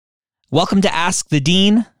Welcome to Ask the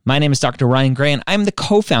Dean. My name is Dr. Ryan Gray, and I'm the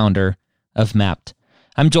co-founder of MAPT.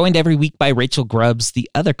 I'm joined every week by Rachel Grubbs, the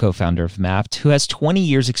other co-founder of MAPT, who has 20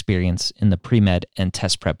 years experience in the pre-med and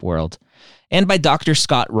test prep world, and by Dr.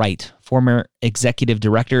 Scott Wright, former executive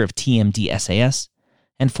director of TMD SAS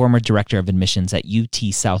and former director of admissions at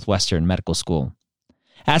UT Southwestern Medical School.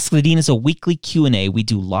 Ask the Dean is a weekly Q&A we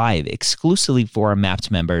do live exclusively for our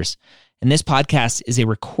MAPT members, and this podcast is a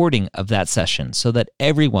recording of that session so that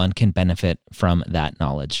everyone can benefit from that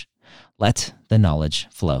knowledge. Let the knowledge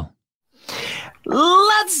flow.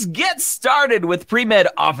 Let's get started with Pre-Med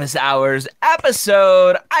Office Hours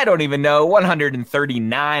episode, I don't even know,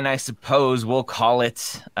 139, I suppose we'll call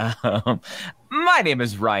it. My name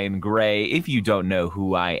is Ryan Gray. If you don't know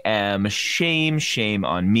who I am, shame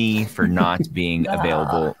on me for not being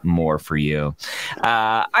available more for you.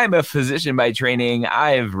 I'm a physician by training.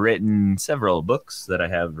 I've written several books that I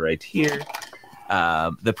have right here.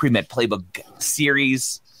 The Pre-Med Playbook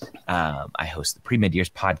series. I host the Pre-Med Years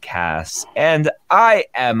podcast, and I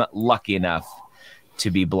am lucky enough to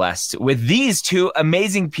be blessed with these two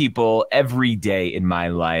amazing people every day in my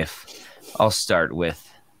life. I'll start with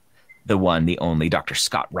the one, the only, Dr.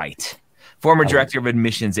 Scott Wright, former director of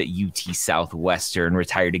admissions at UT Southwestern,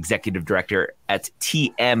 retired executive director at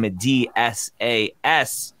TMD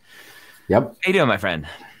SAS. Yep. How you doing, my friend?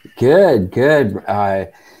 Good.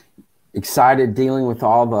 Excited dealing with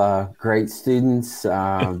all the great students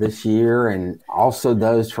this year, and also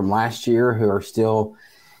those from last year who are still,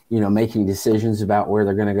 making decisions about where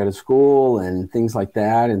they're going to go to school and things like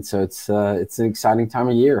that. And so it's an exciting time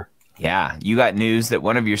of year. Yeah, you got news that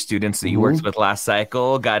one of your students that you worked with last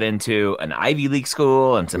cycle got into an Ivy League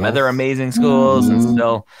school and some other amazing schools, and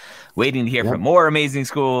still waiting to hear from more amazing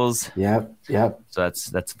schools. Yep. So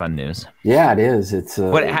that's fun news. Yeah, it is. It's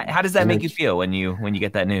how does that make you feel when you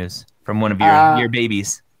get that news from one of your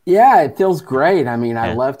babies? Yeah, it feels great. I mean,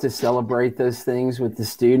 I love to celebrate those things with the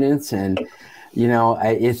students, and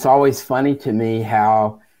it's always funny to me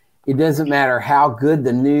how it doesn't matter how good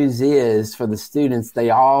the news is for the students,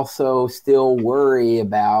 they also still worry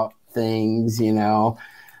about things, and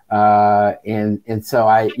so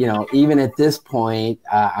I, even at this point,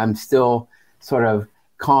 I'm still sort of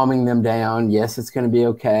calming them down. Yes, it's going to be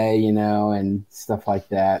okay, and stuff like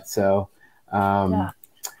that. So,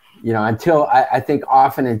 until I think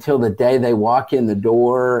often until the day they walk in the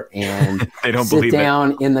door and they don't sit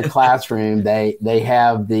down in the classroom, they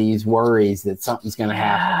have these worries that something's going to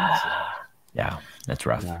happen. So, yeah, that's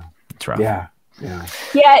rough. Yeah. It's rough. Yeah,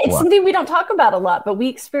 it's something we don't talk about a lot, but we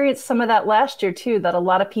experienced some of that last year too, that a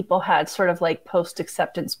lot of people had sort of like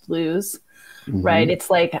post-acceptance blues, right?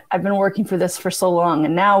 It's like, I've been working for this for so long,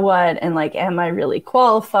 and now what? And like, am I really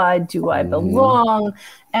qualified? Do I belong?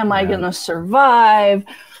 Am I going to survive?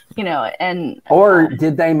 Or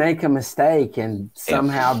did they make a mistake and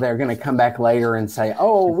somehow they're going to come back later and say,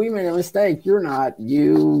 "Oh, we made a mistake. You're not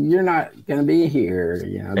going to be here."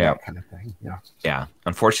 That kind of thing. Yeah.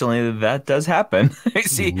 Unfortunately, that does happen. I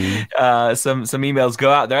see some emails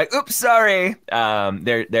go out. They're like, "Oops, sorry."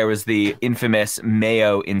 There was the infamous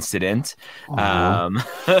Mayo incident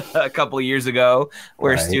a couple of years ago,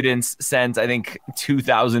 where students sent, I think,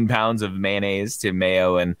 2,000 pounds of mayonnaise to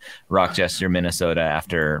Mayo in Rochester, Minnesota,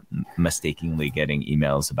 after mistakenly getting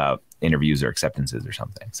emails about interviews or acceptances or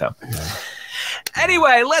something. So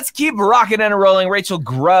anyway, let's keep rocking and rolling. Rachel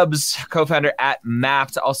Grubbs, co-founder at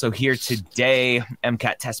MAPT, also here today,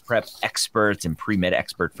 MCAT test prep expert and pre-med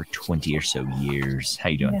expert for 20 or so years. How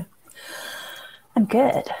you doing? Yeah. I'm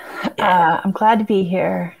good. I'm glad to be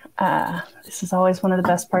here. This is always one of the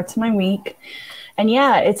best parts of my week. And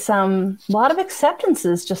it's a lot of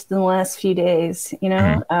acceptances just in the last few days,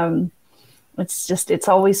 It's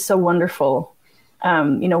always so wonderful.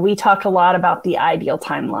 We talk a lot about the ideal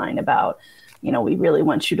timeline, about, we really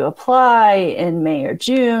want you to apply in May or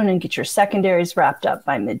June and get your secondaries wrapped up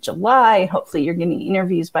by mid-July. Hopefully you're getting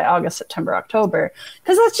interviews by August, September, October,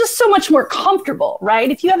 because that's just so much more comfortable,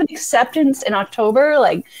 right? If you have an acceptance in October,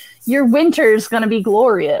 like, your winter is going to be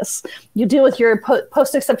glorious. You deal with your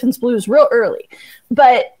post-acceptance blues real early,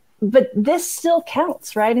 but this still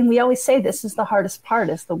counts, right? And we always say this is the hardest part,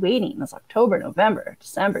 is the waiting. Is October, November,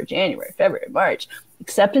 December, January, February, March.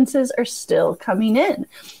 Acceptances are still coming in.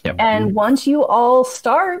 Yep. And once you all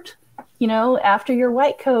start, after your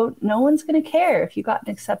white coat, no one's going to care if you got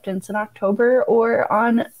an acceptance in October or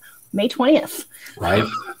on May 20th. Right.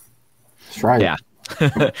 That's right. Yeah.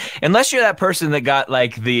 Unless you're that person that got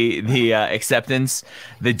like the acceptance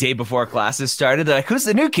the day before classes started, they're like, who's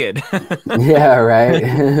the new kid? Yeah, right.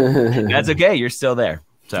 That's okay. You're still there.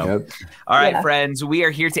 So, Yep. All right, friends, we are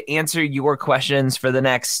here to answer your questions for the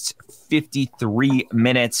next 53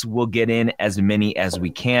 minutes. We'll get in as many as we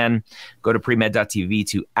can. Go to premed.tv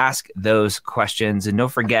to ask those questions. And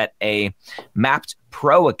don't forget a Mapped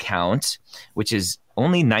Pro account, which is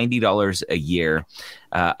only $90 a year,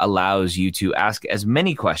 allows you to ask as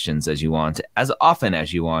many questions as you want, as often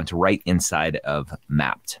as you want, right inside of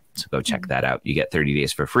Mapped. So go check that out. You get 30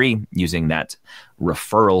 days for free using that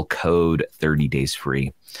referral code 30 days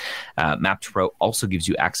free. Mapped Pro also gives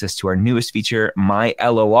you access to our newest feature, My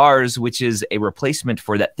LORs, which is a replacement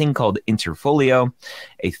for that thing called Interfolio,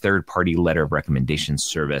 a third-party letter of recommendation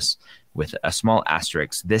service with a small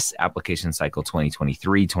asterisk. This application cycle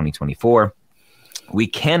 2023-2024, we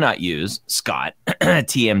cannot use Scott,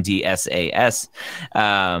 TMDSAS.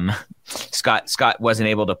 Scott wasn't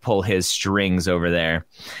able to pull his strings over there.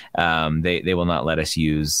 They will not let us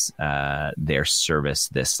use their service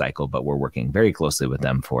this cycle, but we're working very closely with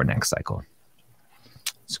them for next cycle.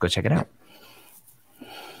 So go check it out.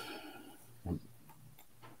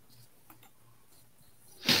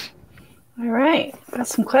 All right. Got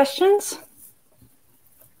some questions?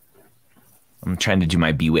 I'm trying to do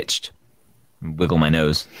my Bewitched. Wiggle my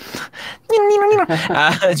nose.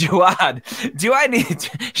 Jawad, do I need,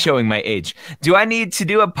 showing my age, do I need to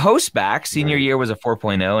do a post-bac? Senior year was a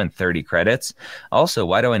 4.0 and 30 credits. Also,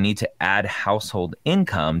 why do I need to add household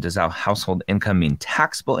income? Does our household income mean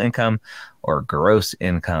taxable income or gross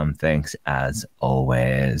income? Thanks as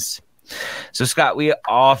always. So, Scott, we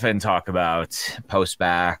often talk about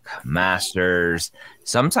post-bac, masters.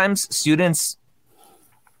 Sometimes students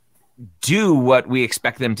do what we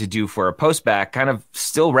expect them to do for a post-bac, kind of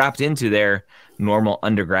still wrapped into their normal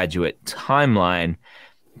undergraduate timeline.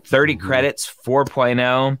 30 credits,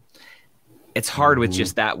 4.0. It's hard with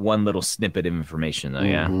just that one little snippet of information, though,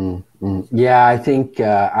 yeah? Yeah, I think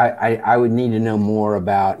I would need to know more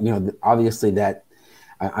about, obviously that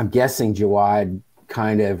I'm guessing Jawad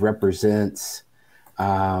kind of represents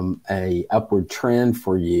a upward trend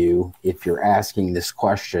for you if you're asking this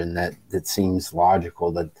question. That seems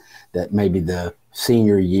logical, that maybe the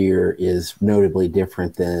senior year is notably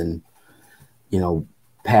different than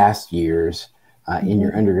past years in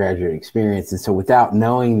your undergraduate experience. And so without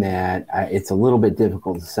knowing that, it's a little bit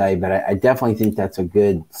difficult to say, but I definitely think that's a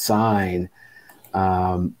good sign,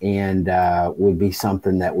 and would be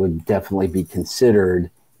something that would definitely be considered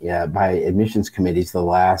by admissions committees, the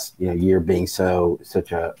last year being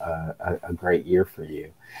such a great year for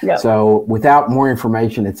you. Yep. So without more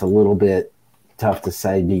information, it's a little bit tough to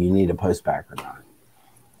say, do you need a post-bac or not?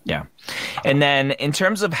 Yeah. And then in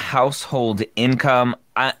terms of household income,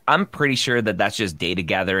 I'm pretty sure that that's just data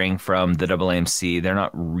gathering from the AAMC. They're not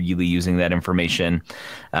really using that information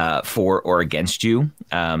for or against you.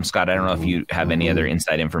 Scott, I don't know if you have any other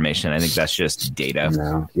inside information. I think that's just data.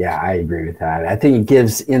 No. Yeah, I agree with that. I think it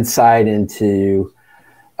gives insight into,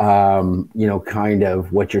 kind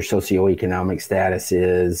of what your socioeconomic status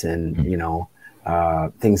is and,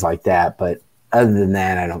 things like that. But other than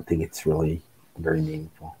that, I don't think it's really very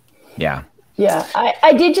meaningful. Yeah. Yeah.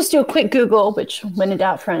 I did just do a quick Google, which when in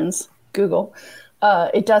doubt, friends, Google.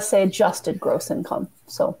 It does say adjusted gross income.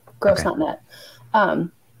 So gross, okay, not net.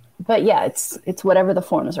 But yeah, it's whatever the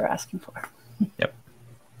forms are asking for. Yep.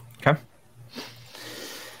 Okay.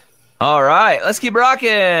 All right, let's keep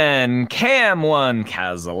rocking. Cam 1,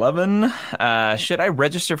 Kaz 11. Should I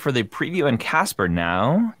register for the preview and Casper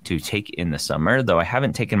now to take in the summer, though I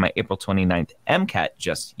haven't taken my April 29th MCAT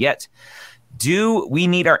just yet? Do we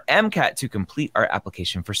need our MCAT to complete our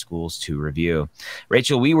application for schools to review?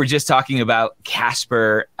 Rachel, we were just talking about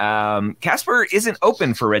Casper. Casper isn't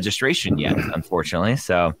open for registration yet, unfortunately.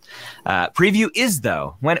 So preview is,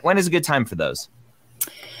 though. When is a good time for those?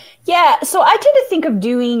 Yeah, so I tend to think of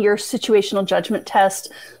doing your situational judgment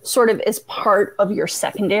test sort of as part of your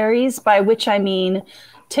secondaries, by which I mean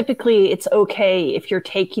typically it's okay if you're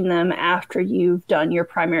taking them after you've done your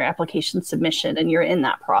primary application submission and you're in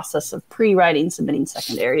that process of pre-writing, submitting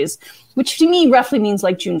secondaries, which to me roughly means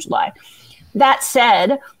like June, July. That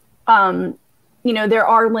said, there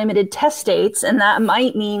are limited test dates, and that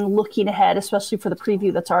might mean looking ahead, especially for the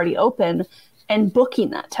preview that's already open, and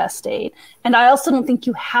booking that test date. And I also don't think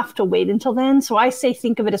you have to wait until then. So I say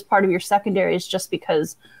think of it as part of your secondaries, just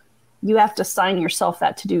because you have to assign yourself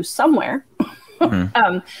that to do somewhere.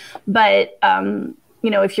 Mm-hmm. But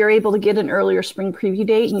if you're able to get an earlier spring preview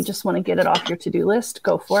date and you just want to get it off your to-do list,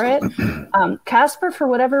 go for it. Casper, for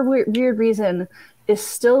whatever weird reason, is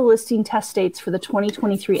still listing test dates for the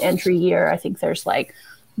 2023 entry year. I think there's like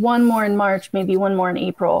one more in March, maybe one more in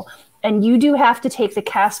April. And you do have to take the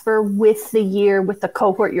Casper with the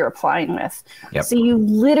cohort you're applying with. Yep. So you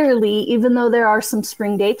literally, even though there are some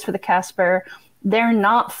spring dates for the Casper, they're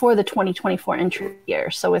not for the 2024 entry year.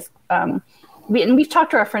 So with we've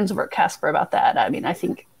talked to our friends over at Casper about that. I mean, I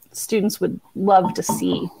think students would love to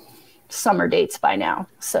see summer dates by now.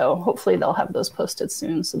 So hopefully they'll have those posted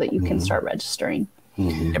soon so that you can start registering.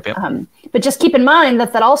 Yep. But just keep in mind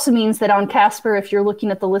that also means that on Casper, if you're looking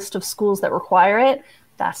at the list of schools that require it,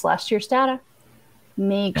 that's last year's data.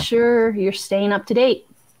 Make sure you're staying up to date.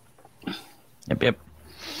 Yep.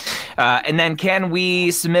 And then can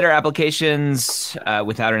we submit our applications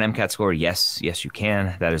without an MCAT score? Yes, you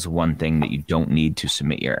can. That is one thing that you don't need to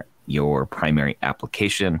submit your primary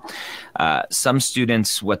application. Some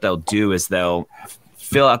students, what they'll do is they'll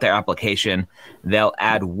fill out their application. They'll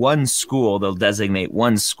add one school. They'll designate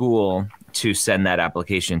one school to send that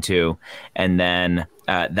application to, and then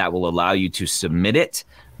that will allow you to submit it.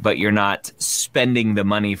 But you're not spending the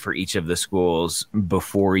money for each of the schools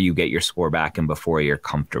before you get your score back and before you're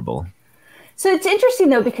comfortable. So it's interesting,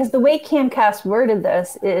 though, because the way CAMCAS worded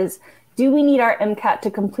this is, do we need our MCAT to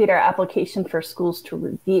complete our application for schools to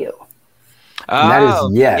review? That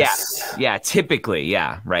is yes. Yeah, typically,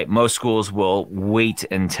 yeah, right. Most schools will wait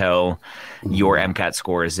until your MCAT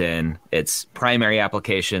score is in. It's primary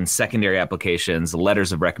applications, secondary applications,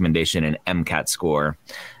 letters of recommendation, and MCAT score.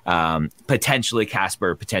 Potentially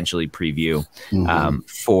Casper, potentially Preview,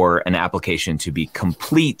 for an application to be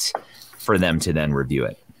complete for them to then review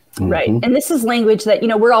it. Right. And this is language that,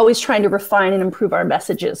 we're always trying to refine and improve our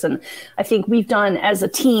messages. And I think we've done as a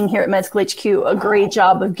team here at Med School HQ a great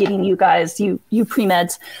job of getting you guys, you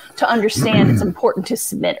pre-meds, to understand it's important to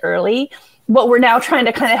submit early. What we're now trying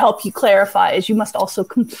to kind of help you clarify is you must also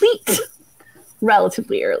complete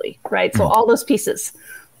relatively early, right? So all those pieces,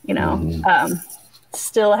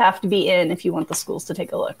 still have to be in if you want the schools to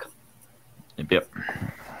take a look. Yep.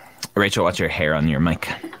 Rachel, watch your hair on your mic.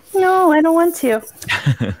 No, I don't want to.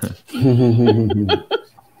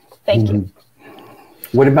 Thank you.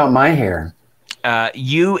 What about my hair?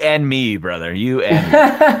 You and me, brother. You and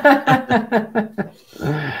me.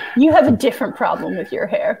 You have a different problem with your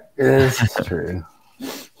hair. This is true.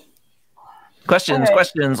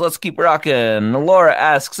 Questions. Let's keep rocking. Laura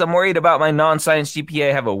asks, I'm worried about my non-science GPA.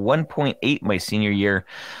 I have a 1.8 my senior year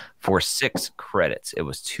for 6 credits. It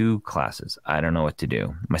was 2 classes. I don't know what to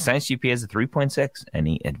do. My science GPA is a 3.6.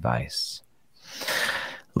 Any advice?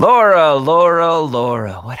 Laura,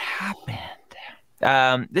 what happened?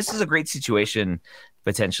 This is a great situation,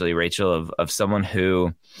 potentially, Rachel, of someone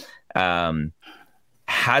who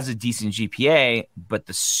has a decent GPA, but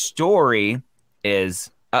the story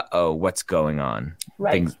is, what's going on?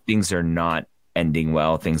 Right. Things are not ending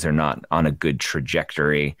well. Things are not on a good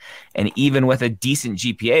trajectory. And even with a decent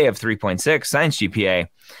GPA of 3.6, science GPA,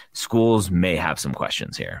 schools may have some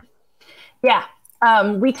questions here. Yeah.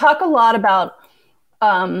 We talk a lot about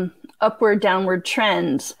upward, downward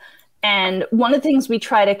trends. And one of the things we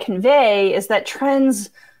try to convey is that trends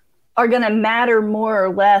are going to matter more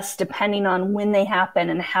or less depending on when they happen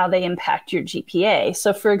and how they impact your GPA.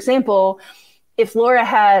 So, for example, if Laura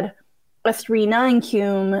had a 3.9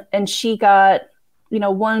 cum and she got,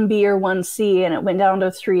 1B or 1C and it went down to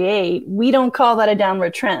 3.8, we don't call that a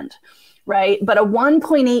downward trend, right? But a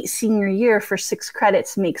 1.8 senior year for 6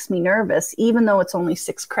 credits makes me nervous, even though it's only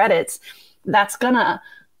 6 credits. That's gonna,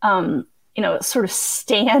 sort of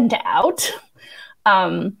stand out.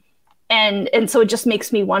 And so it just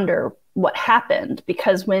makes me wonder what happened,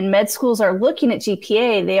 because when med schools are looking at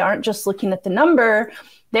GPA, they aren't just looking at the number.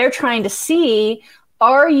 They're trying to see,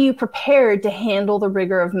 are you prepared to handle the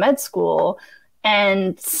rigor of med school?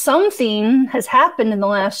 And something has happened in the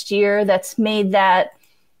last year that's made that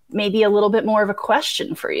maybe a little bit more of a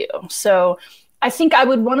question for you. So I think I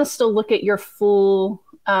would want to still look at your full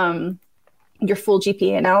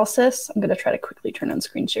GPA analysis. I'm going to try to quickly turn on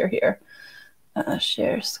screen share here.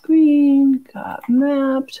 Share screen, got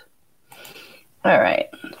mapped. All right.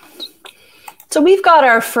 So we've got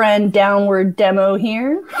our friend downward demo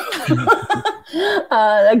here.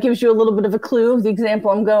 That gives you a little bit of a clue of the example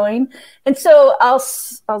I'm going. And so I'll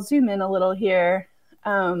zoom in a little here,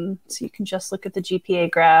 so you can just look at the GPA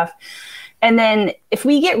graph. And then if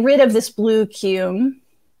we get rid of this blue cum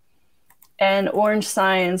and orange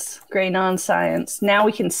science, gray non-science, now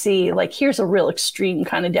we can see, here's a real extreme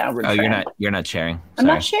kind of downward trend. You're not sharing. Sorry. I'm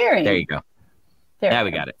not sharing. There you go. Now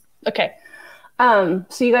we got it. Okay.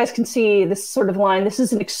 So you guys can see this sort of line. This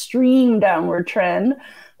is an extreme downward trend.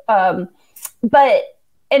 But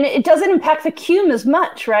it doesn't impact the cum as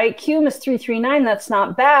much, right? Cum is 339. That's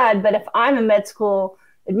not bad. But if I'm a med school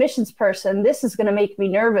admissions person, this is going to make me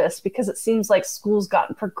nervous because it seems like school's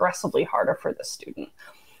gotten progressively harder for the student.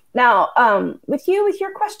 Now, with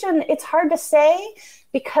your question, it's hard to say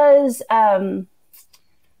because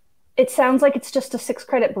It sounds like it's just a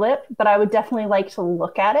 6-credit blip, but I would definitely like to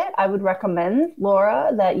look at it. I would recommend,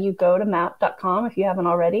 Laura, that you go to map.com if you haven't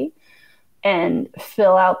already and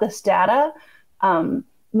fill out this data.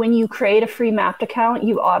 When you create a free Mapped account,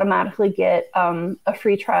 you automatically get a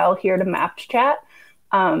free trial here to Mapped Chat,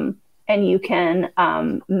 and you can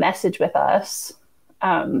message with us.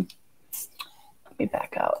 Let me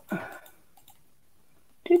back out.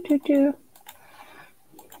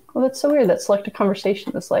 Well, that's so weird that select a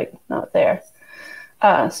conversation is like not there.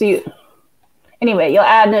 Anyway, you'll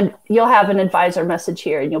have an advisor message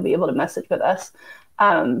here, and you'll be able to message with us,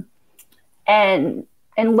 and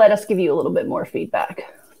let us give you a little bit more feedback.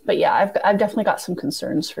 But yeah, I've definitely got some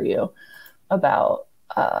concerns for you about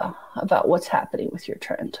what's happening with your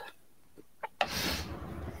trend.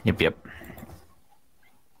 Yep.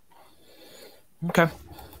 Okay.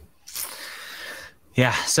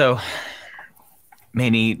 Yeah, so may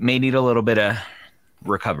need a little bit of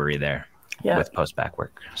recovery there with post-bac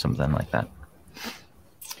work, something like that.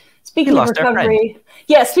 Speaking of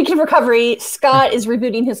recovery, Scott is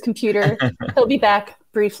rebooting his computer. He'll be back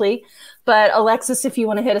briefly. But Alexis, if you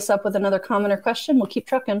want to hit us up with another comment or question, we'll keep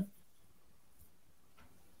trucking.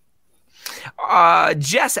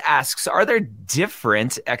 Jess asks, are there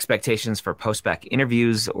different expectations for post-bac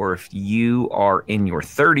interviews, or if you are in your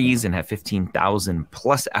 30s and have 15,000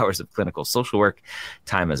 plus hours of clinical social work,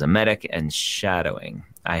 time as a medic, and shadowing?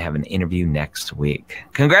 I have an interview next week.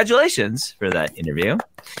 Congratulations for that interview.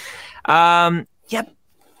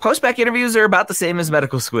 Post-bac interviews are about the same as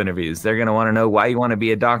medical school interviews. They're going to want to know why you want to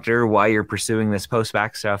be a doctor, why you're pursuing this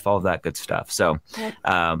post-bac stuff, all of that good stuff. So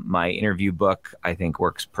my interview book, I think,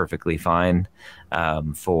 works perfectly fine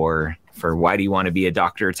for why do you want to be a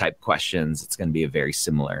doctor type questions. It's going to be a very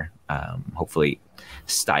similar, hopefully,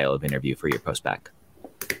 style of interview for your post-bac.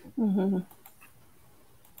 Mm-hmm.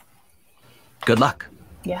 Good luck.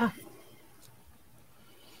 Yeah.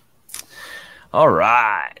 All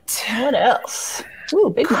right. What else? Ooh,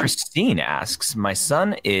 big one. Christine asks, my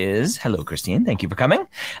son is, hello, Christine, thank you for coming,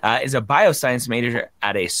 is a bioscience major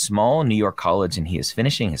at a small New York college, and he is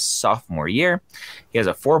finishing his sophomore year. He has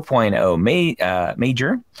a 4.0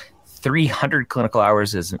 major, 300 clinical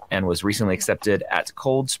hours, and was recently accepted at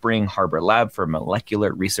Cold Spring Harbor Lab for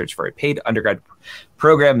molecular research for a paid undergrad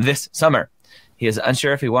program this summer. He is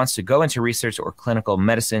unsure if he wants to go into research or clinical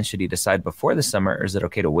medicine. Should he decide before the summer, or is it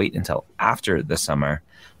okay to wait until after the summer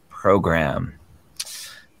program?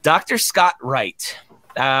 Dr. Scott Wright,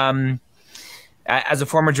 as a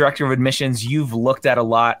former director of admissions, you've looked at a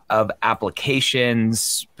lot of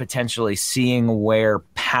applications, potentially seeing where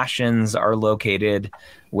passions are located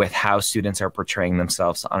with how students are portraying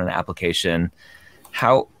themselves on an application.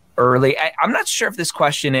 How early? I'm not sure if this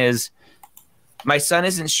question is, my son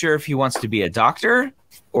isn't sure if he wants to be a doctor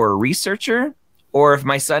or a researcher, or if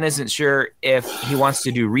my son isn't sure if he wants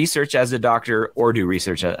to do research as a doctor or do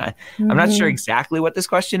research. I'm not sure exactly what this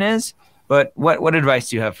question is, but what advice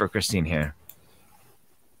do you have for Christine here?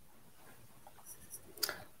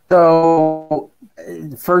 So,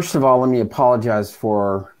 first of all, let me apologize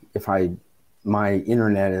for if my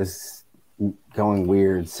internet is going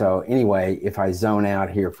weird. So anyway, if I zone out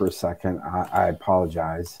here for a second, I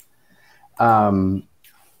apologize.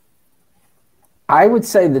 I would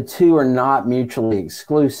say the two are not mutually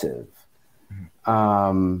exclusive.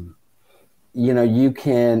 You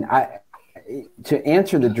can, to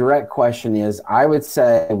answer the direct question is, I would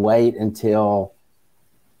say wait until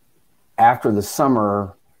after the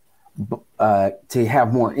summer to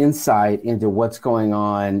have more insight into what's going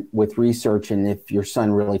on with research and if your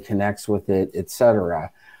son really connects with it, et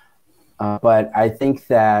cetera. But I think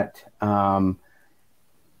that I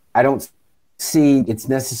don't see it's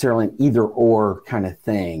necessarily an either or kind of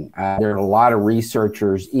thing. There are a lot of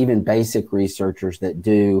researchers, even basic researchers, that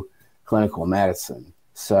do clinical medicine.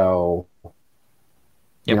 So,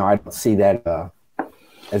 I don't see that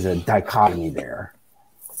as a dichotomy there.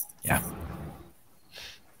 Yeah.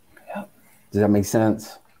 Does that make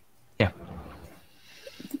sense? Yeah.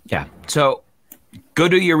 Yeah. So go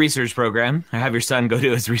do your research program. Have your son go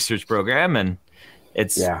do his research program, and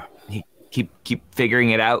it's keep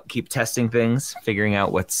figuring it out, keep testing things, figuring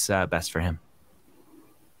out what's best for him.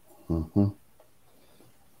 Mm-hmm.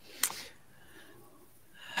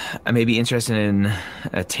 I may be interested in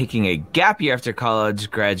taking a gap year after college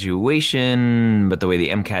graduation, but the way the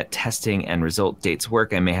MCAT testing and result dates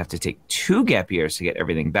work, I may have to take 2 gap years to get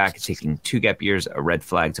everything back. Taking 2 gap years, a red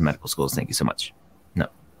flag to medical schools. Thank you so much.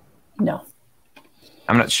 No.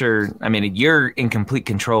 I'm not sure. I mean, you're in complete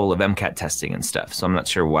control of MCAT testing and stuff, so I'm not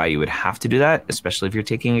sure why you would have to do that, especially if you're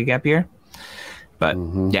taking a gap year. But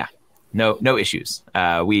yeah, no issues.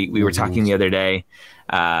 We were talking the other day.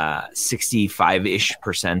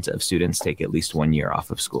 65-ish% of students take at least 1 year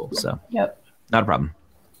off of school. So not a problem.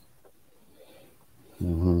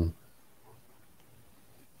 Mm-hmm.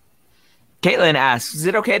 Caitlin asks, is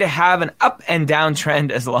it okay to have an up and down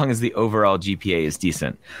trend as long as the overall GPA is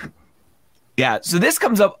decent? Yeah, so this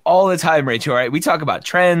comes up all the time, Rachel, right? We talk about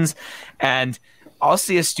trends, and I'll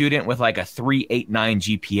see a student with like a 3.89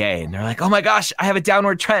 GPA, and they're like, oh my gosh, I have a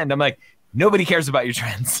downward trend. I'm like, nobody cares about your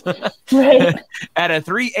trends. Right. At a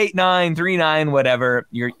 3.89, 3.9, whatever,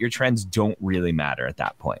 your trends don't really matter at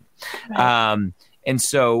that point. Right. And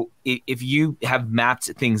so if you have mapped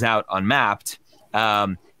things out on Mapped,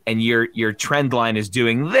 and your trend line is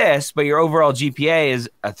doing this, but your overall GPA is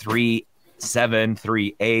a 3.7,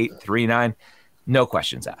 3.8, 3.9, no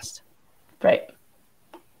questions asked. Right.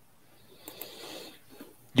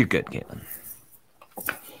 You're good, Caitlin.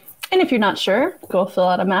 And if you're not sure, go fill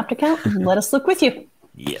out a Mapped account and let us look with you.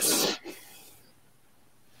 Yes.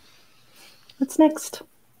 What's next?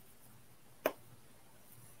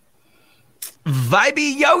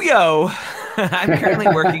 Vibey Yo-Yo. I'm currently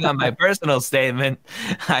working on my personal statement.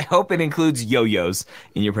 I hope it includes yo-yos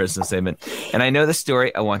in your personal statement. And I know the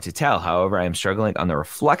story I want to tell. However, I am struggling on the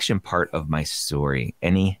reflection part of my story.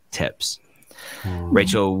 Any tips?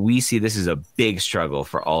 Rachel, we see this is a big struggle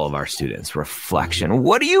for all of our students. Reflection.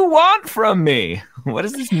 What do you want from me? What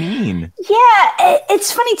does this mean? Yeah,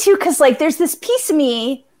 it's funny too, because like there's this piece of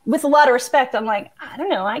me with a lot of respect. I'm like, I don't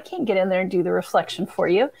know, I can't get in there and do the reflection for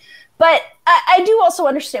you. But I do also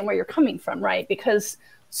understand where you're coming from, right? Because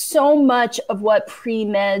so much of what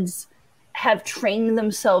pre-meds have trained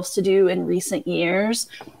themselves to do in recent years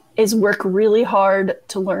is work really hard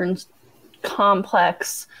to learn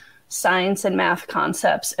complex science and math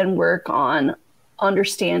concepts and work on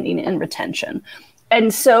understanding and retention.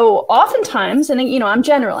 And so oftentimes, and I'm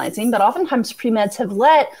generalizing, but oftentimes pre-meds have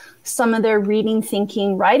let some of their reading,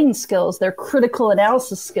 thinking, writing skills, their critical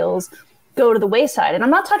analysis skills go to the wayside. And I'm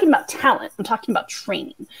not talking about talent. I'm talking about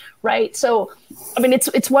training, right? So, I mean,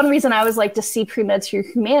 it's one reason I always like to see pre-meds for your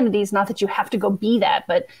humanities, not that you have to go be that,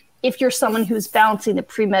 but if you're someone who's balancing the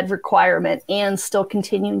pre-med requirement and still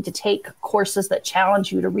continuing to take courses that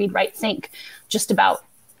challenge you to read, write, think just about,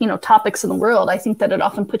 topics in the world, I think that it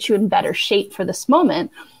often puts you in better shape for this moment,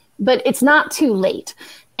 but it's not too late.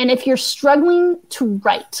 And if you're struggling to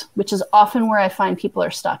write, which is often where I find people are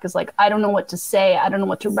stuck, is like, I don't know what to say. I don't know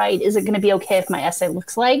what to write. Is it going to be okay if my essay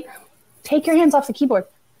looks like? Take your hands off the keyboard,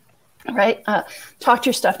 right? Talk to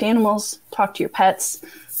your stuffed animals, talk to your pets,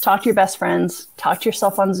 talk to your best friends, talk to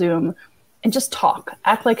yourself on Zoom, and just talk.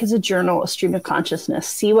 Act like it's a journal, a stream of consciousness.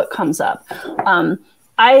 See what comes up.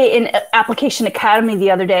 I, in Application Academy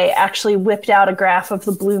the other day, actually whipped out a graph of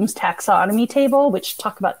the Bloom's taxonomy table, which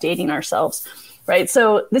talk about dating ourselves. Right.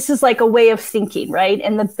 So this is like a way of thinking, right?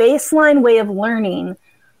 And the baseline way of learning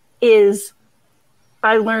is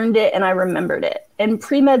I learned it and I remembered it. And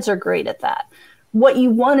pre-meds are great at that. What you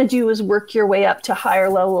want to do is work your way up to higher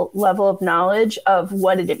level of knowledge of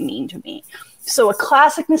what did it mean to me. So a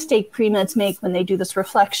classic mistake pre-meds make when they do this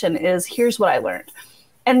reflection is, here's what I learned.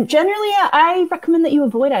 And generally, I recommend that you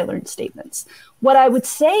avoid I learned statements. What I would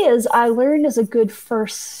say is I learned is a good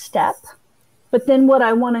first step. But then what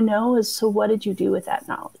I want to know is, so what did you do with that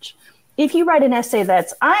knowledge? If you write an essay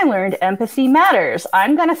that's, I learned empathy matters,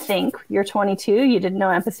 I'm going to think, you're 22, you didn't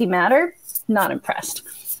know empathy mattered, not impressed.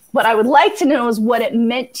 What I would like to know is what it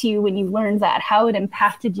meant to you when you learned that, how it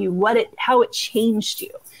impacted you, how it changed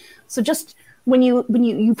you. So just when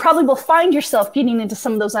you probably will find yourself getting into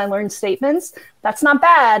some of those I learned statements, that's not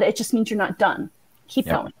bad. It just means you're not done. Keep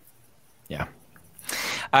going. Yeah.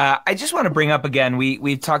 I just want to bring up again,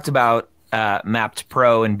 we've talked about Mapped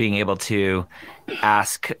Pro and being able to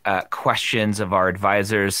ask questions of our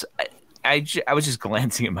advisors. I was just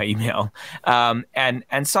glancing at my email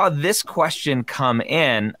and saw this question come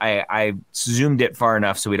in. I zoomed it far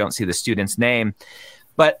enough so we don't see the student's name.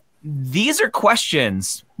 But these are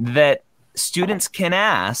questions that students can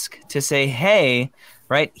ask to say, hey,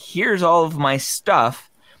 right, here's all of my stuff.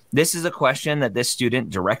 This is a question that this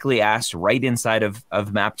student directly asked right inside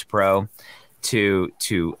of Mapped Pro to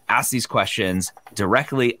ask these questions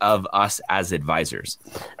directly of us as advisors.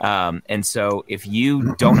 And so if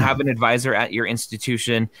you don't have an advisor at your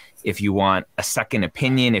institution, if you want a second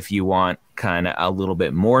opinion, if you want kind of a little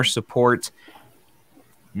bit more support,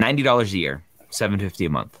 $90 a year, $750 a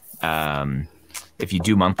month. If you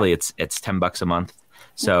do monthly, it's $10 a month.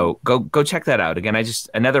 So go check that out. Again,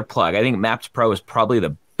 another plug. I think Mapped Pro is probably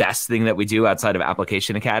the best thing that we do outside of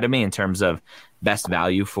Application Academy in terms of best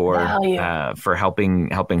value for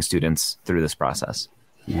helping students through this process.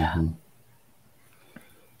 Yeah.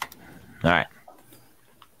 All right.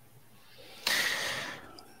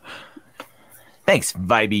 Thanks,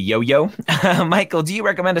 Vibey Yo-Yo. Michael, do you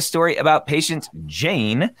recommend a story about patient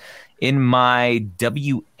Jane in my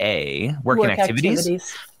WA, working activities,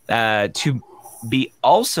 to be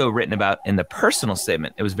also written about in the personal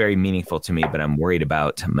statement? It was very meaningful to me, but I'm worried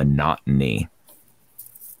about monotony.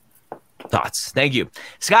 Thoughts? Thank you.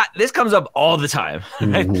 Scott, this comes up all the time.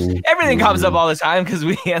 Everything comes up all the time because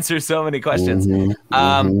we answer so many questions.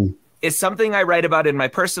 It's something I write about in my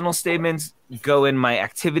personal statements, go in my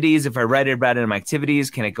activities. If I write about it in my activities,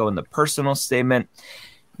 can it go in the personal statement?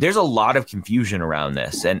 There's a lot of confusion around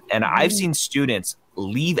this. And I've seen students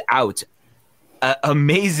leave out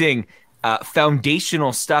amazing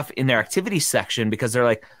foundational stuff in their activities section because they're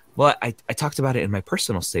like, well, I talked about it in my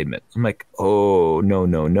personal statement. I'm like, oh,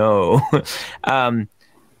 no.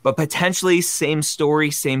 But potentially same story,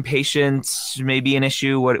 same patient, maybe an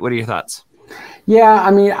issue. What are your thoughts? Yeah,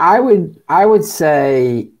 I mean, I would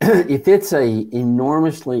say if it's a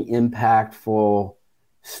enormously impactful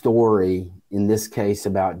story, in this case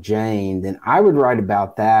about Jane, then I would write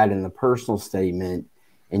about that in the personal statement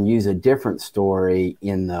and use a different story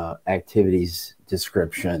in the activities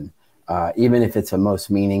description, even if it's a most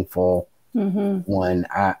meaningful one.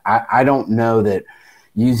 I don't know that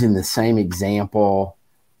using the same example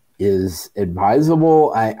is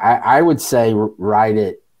advisable. I would say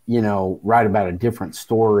write about a different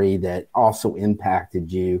story that also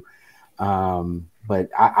impacted you. But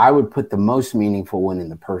I would put the most meaningful one in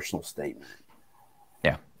the personal statement.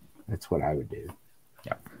 Yeah. That's what I would do.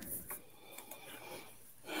 Yeah.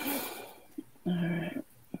 All right.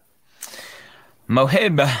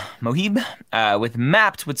 Mohib, with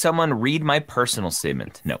Mapped, would someone read my personal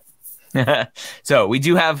statement? No. So we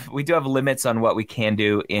do have limits on what we can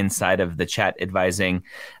do inside of the chat advising.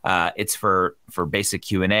 It's for basic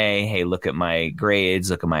Q&A. Hey, look at my grades,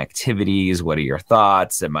 look at my activities. What are your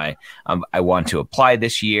thoughts? I want to apply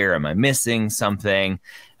this year. Am I missing something?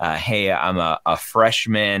 Hey, I'm a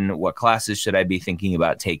freshman. What classes should I be thinking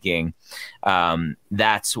about taking?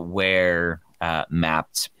 That's where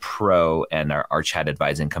Mapped Pro and our chat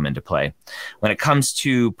advising come into play. When it comes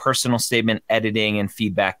to personal statement editing and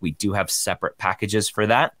feedback, we do have separate packages for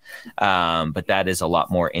that. But that is a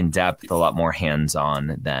lot more in-depth, a lot more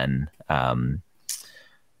hands-on than I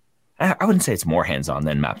wouldn't say it's more hands-on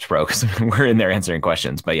than Mapped Pro because we're in there answering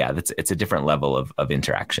questions. But yeah, it's a different level of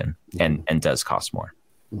interaction and does cost more.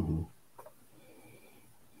 Mm-hmm.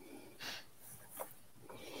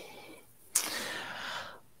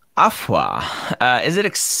 Afwa, is it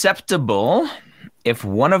acceptable if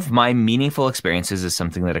one of my meaningful experiences is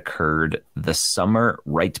something that occurred the summer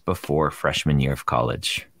right before freshman year of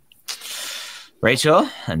college? Rachel,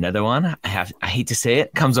 another one. I hate to say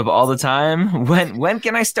it, comes up all the time. When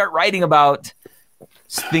can I start writing about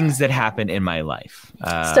things that happen in my life?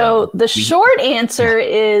 So the short answer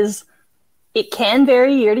is it can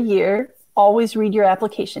vary year to year. Always read your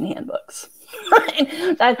application handbooks.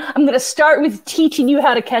 I'm going to start with teaching you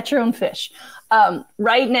how to catch your own fish.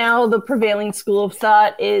 Right now, the prevailing school of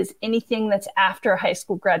thought is anything that's after high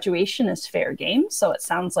school graduation is fair game. So it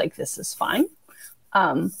sounds like this is fine.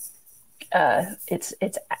 It's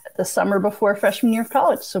the summer before freshman year of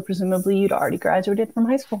college. So presumably you'd already graduated from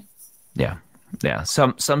high school. Yeah. Yeah.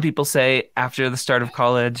 Some people say after the start of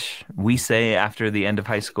college. We say after the end of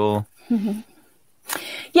high school. Mm-hmm.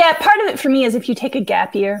 Yeah. Part of it for me is if you take a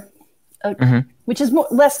gap year, which is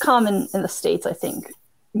less common in the States, I think.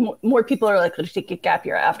 More people are likely to take a gap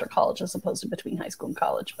year after college as opposed to between high school and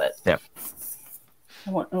college. But yeah.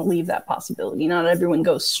 I want to leave that possibility. Not everyone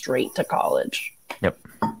goes straight to college. Yep.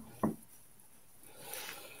 All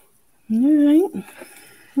right.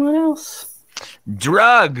 What else?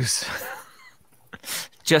 Drugs.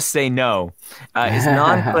 Just say no. Is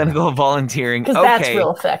non-clinical volunteering okay? Because that's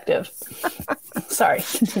real effective. Sorry,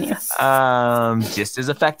 continue. Just as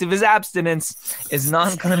effective as abstinence. Is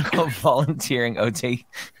non-clinical volunteering okay?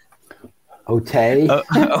 Okay.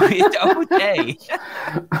 Okay.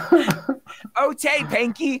 Okay,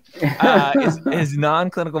 Panky. Is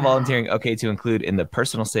non-clinical volunteering okay to include in the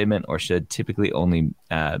personal statement or should typically only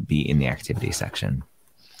be in the activity section?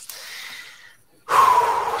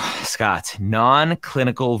 Scott,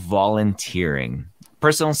 non-clinical volunteering.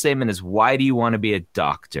 Personal statement is, why do you want to be a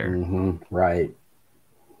doctor? Right.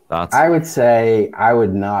 Thoughts? I would say I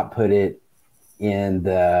would not put it in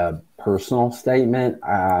the personal statement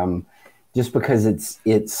just because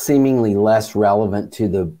it's seemingly less relevant to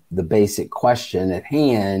the basic question at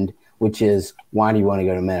hand, which is, why do you want to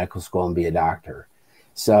go to medical school and be a doctor?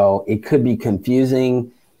 So it could be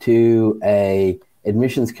confusing to a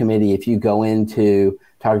admissions committee if you go into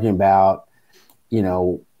talking about,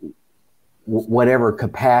 whatever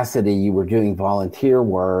capacity you were doing volunteer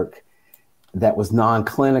work, that was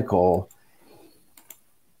non-clinical,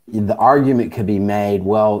 the argument could be made,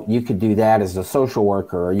 well, you could do that as a social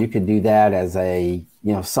worker, or you could do that as a,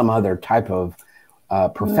 some other type of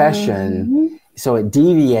profession. Mm-hmm. So it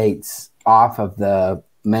deviates off of the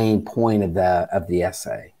main point of the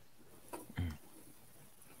essay.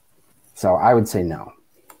 So I would say no.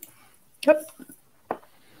 Yep.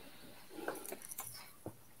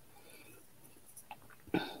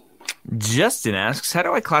 Justin asks, how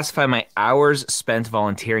do I classify my hours spent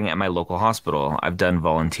volunteering at my local hospital? I've done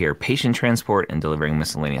volunteer patient transport and delivering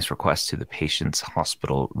miscellaneous requests to the patient's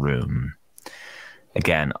hospital room.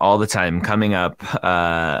 Again, all the time coming up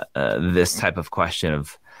this type of question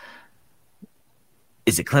of,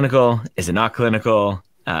 is it clinical? Is it not clinical?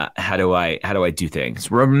 How do I do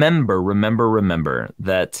things? Remember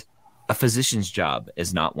that a physician's job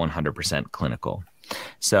is not 100% clinical.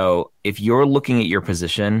 So if you're looking at your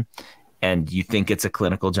position and you think it's a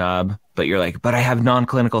clinical job, but you're like, but I have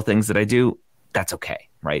non-clinical things that I do, that's okay,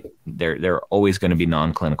 right? There are always going to be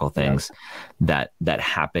non-clinical things that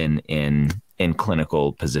happen in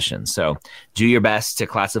clinical positions. So do your best to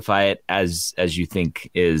classify it as you think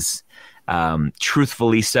is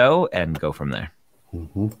truthfully so, and go from there.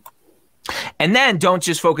 Mm-hmm. And then don't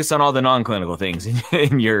just focus on all the non-clinical things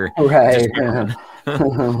in your right.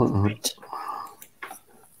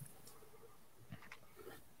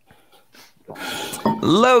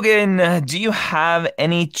 Logan, do you have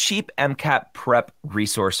any cheap MCAT prep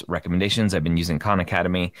resource recommendations? I've been using Khan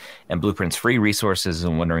Academy and Blueprint's free resources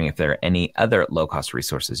and wondering if there are any other low-cost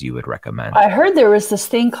resources you would recommend. I heard there was this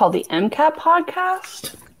thing called the MCAT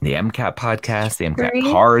podcast. The MCAT podcast, the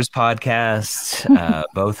MCAT Cars podcast,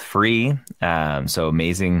 both free. So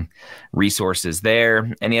amazing resources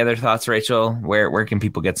there. Any other thoughts, Rachel? Where can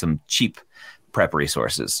people get some cheap prep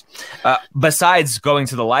resources besides going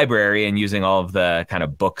to the library and using all of the kind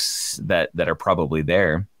of books that are probably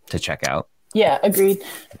there to check out? Yeah, agreed.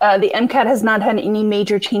 The MCAT has not had any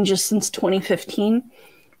major changes since 2015.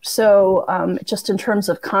 So just in terms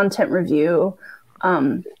of content review,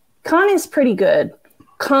 Khan is pretty good.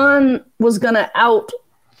 Khan was going to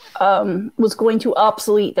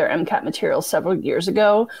obsolete their MCAT materials several years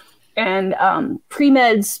ago, and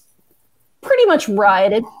pre-meds pretty much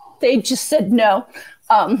rioted. They just said no.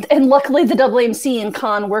 And luckily the AAMC and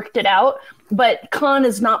Khan worked it out, but Khan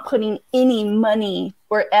is not putting any money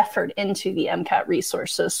or effort into the MCAT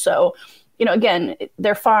resources. So, again,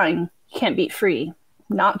 they're fine. Can't beat free,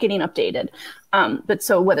 not getting updated. But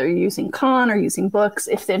so whether you're using Khan or using books,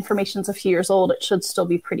 if the information's a few years old, it should still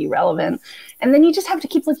be pretty relevant. And then you just have to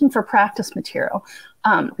keep looking for practice material.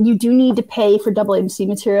 You do need to pay for AAMC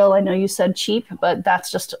material. I know you said cheap, but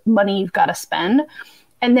that's just money you've got to spend.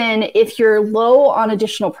 And then if you're low on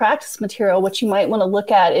additional practice material, what you might want to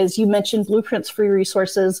look at is, you mentioned Blueprint's free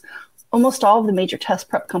resources. Almost all of the major test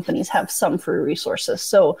prep companies have some free resources.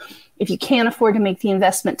 So if you can't afford to make the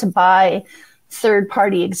investment to buy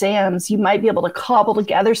third-party exams, you might be able to cobble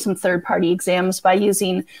together some third-party exams by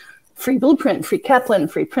using free Blueprint, free Kaplan,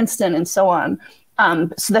 free Princeton, and so on,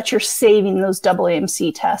 so that you're saving those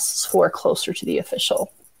AAMC tests for closer to the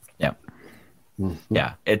official. Yeah.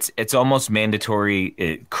 Yeah, it's almost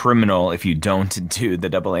mandatory, criminal if you don't do the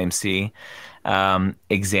AAMC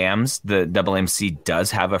exams. The AAMC does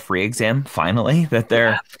have a free exam finally that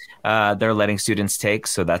they're letting students take,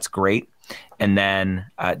 so that's great. And then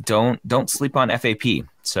don't sleep on FAP.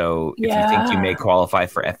 So if you think you may qualify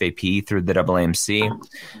for FAP through the AAMC,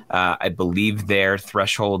 I believe their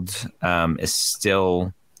threshold is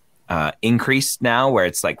still increased now, where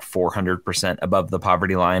it's like 400% above the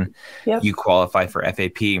poverty line. Yep. You qualify for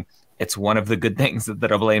FAP. It's one of the good things that the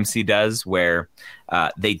AAMC does, where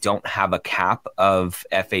they don't have a cap of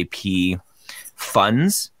FAP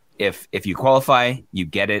funds. If you qualify, you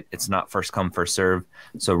get it. It's not first come, first serve.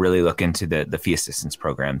 So really look into the fee assistance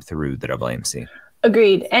program through the AAMC.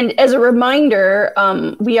 Agreed. And as a reminder,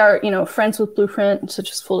 we are, friends with Blueprint, so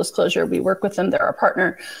just full disclosure, we work with them. They're our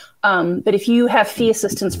partner. But if you have fee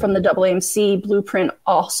assistance from the AAMC, Blueprint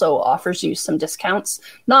also offers you some discounts,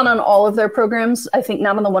 not on all of their programs. I think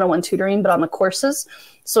not on the one-on-one tutoring, but on the courses.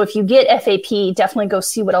 So if you get FAP, definitely go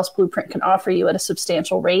see what else Blueprint can offer you at a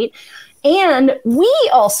substantial rate. And we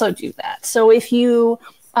also do that. So if you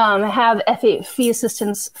have fee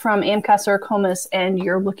assistance from AMCAS or COMAS and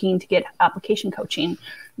you're looking to get application coaching,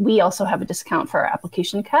 we also have a discount for our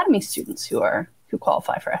Application Academy students who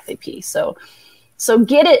qualify for FAP. So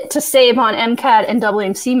get it to save on MCAT and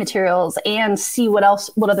AAMC materials and see what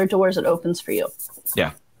other doors it opens for you.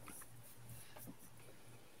 Yeah.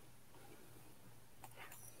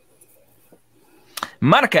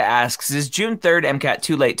 Monica asks, is June 3rd MCAT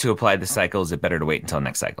too late to apply this cycle? Is it better to wait until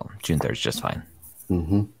next cycle? June 3rd is just fine.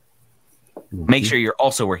 Mm-hmm. Mm-hmm. Make sure you're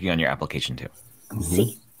also working on your application too.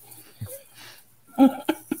 C.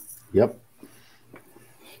 Yep.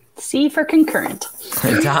 C for concurrent.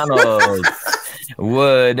 Donald,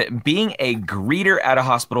 would being a greeter at a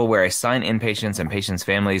hospital where I sign in patients and patients'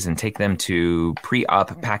 families and take them to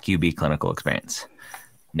pre-op PAC-UB clinical experience?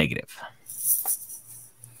 Negative.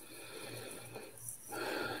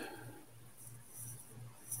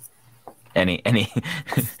 Any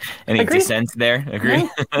dissent there? Agree?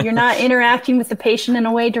 No, you're not interacting with the patient in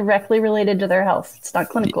a way directly related to their health. It's not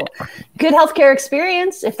clinical. Yeah. Good healthcare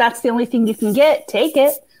experience. If that's the only thing you can get, take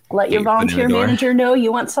it. Let your volunteer manager know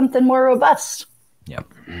you want something more robust. Yep.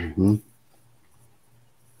 Mm-hmm.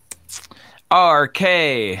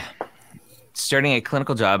 RK. Starting a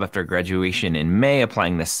clinical job after graduation in May,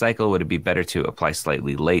 applying this cycle, would it be better to apply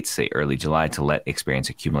slightly late, say early July, to let experience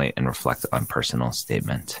accumulate and reflect on personal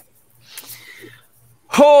statement?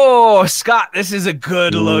 Oh, Scott, this is a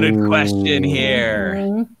good loaded question here.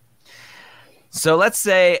 Mm-hmm. So let's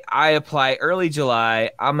say I apply early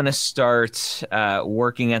July. I'm going to start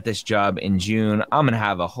working at this job in June. I'm going to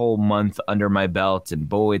have a whole month under my belt, and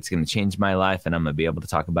boy, it's going to change my life, and I'm going to be able to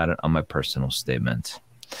talk about it on my personal statement.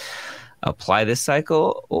 Apply this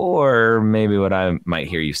cycle, or maybe what I might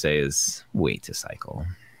hear you say is wait a cycle.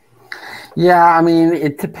 Yeah, I mean,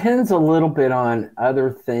 it depends a little bit on other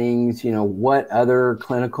things. You know, what other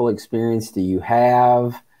clinical experience do you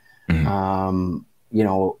have? Mm-hmm.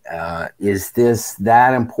 Is this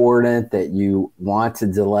that important that you want to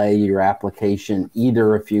delay your application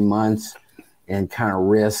either a few months and kind of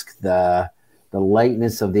risk the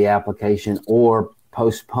lateness of the application, or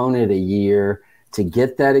postpone it a year to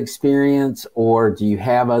get that experience? Or do you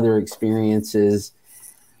have other experiences,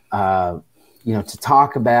 to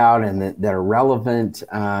talk about and that are relevant?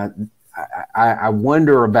 I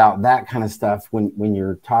wonder about that kind of stuff when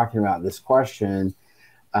you're talking about this question.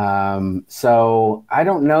 So I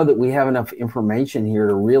don't know that we have enough information here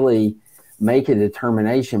to really make a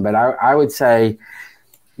determination, but I would say,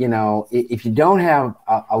 if you don't have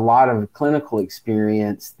a lot of clinical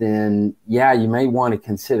experience, then yeah, you may want to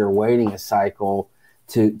consider waiting a cycle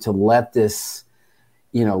to let this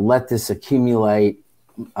accumulate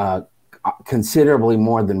considerably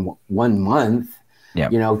more than 1 month. Yeah.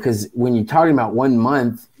 Because when you're talking about 1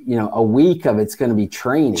 month, a week of it's going to be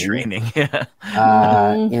training. Yeah.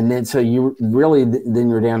 And then so you really then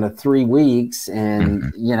you're down to 3 weeks, and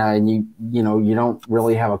mm-hmm. you don't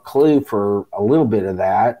really have a clue for a little bit of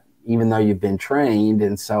that, even though you've been trained.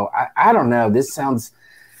 And so I don't know. This sounds.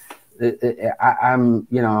 I'm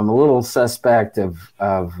a little suspect of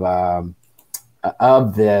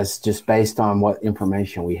this just based on what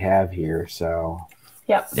information we have here. So.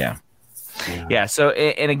 Yep. Yeah. Yeah. So,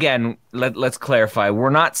 and again, let's clarify. We're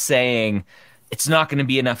not saying it's not going to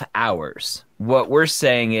be enough hours. What we're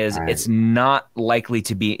saying is It's not likely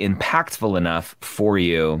to be impactful enough for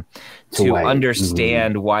you to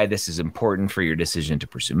understand mm-hmm. why this is important for your decision to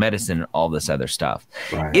pursue medicine and all this other stuff.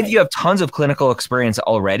 Right. If you have tons of clinical experience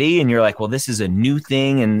already and you're like, well, this is a new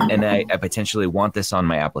thing and I potentially want this on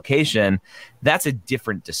my application, that's a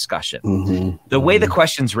different discussion. Mm-hmm. The way the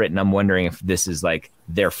question's written, I'm wondering if this is like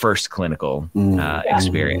their first clinical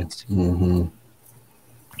experience. Mm-hmm.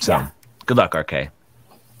 So good luck, RK.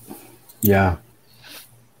 Yeah.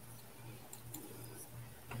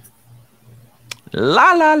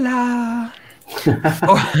 La la la.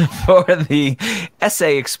 For the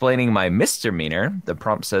essay explaining my misdemeanor, the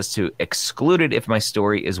prompt says to exclude it if my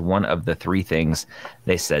story is one of the 3 things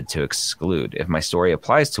they said to exclude. If my story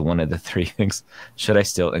applies to one of the 3 things, should I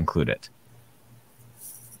still include it?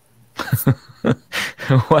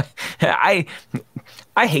 What?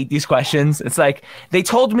 I hate these questions. It's like, they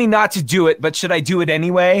told me not to do it, but should I do it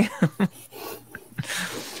anyway?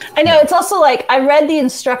 I know. It's also like, I read the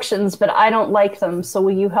instructions, but I don't like them. So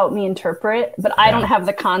will you help me interpret? But I don't have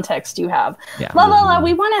the context you have. Yeah. La, la, la,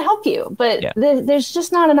 we want to help you, but there's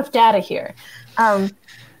just not enough data here. Yeah.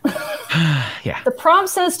 The prompt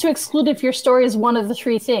says to exclude if your story is one of the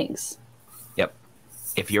 3 things. Yep.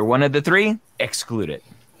 If you're one of the 3, exclude it.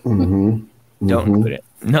 Mm-hmm. Don't include it.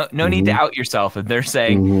 No mm-hmm. need to out yourself. If they're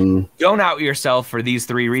saying, don't out yourself for these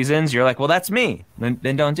 3 reasons, you're like, well, that's me. Then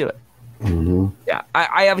don't do it. Mm-hmm. Yeah,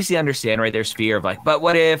 I obviously understand, right? There's fear of like, but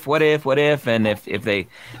what if, and if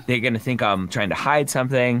they're going to think I'm trying to hide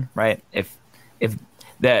something, right? If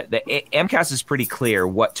the AMCAS is pretty clear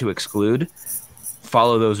what to exclude,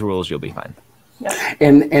 follow those rules, you'll be fine. Yep.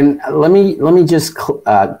 And let me just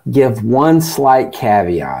give one slight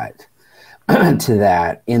caveat to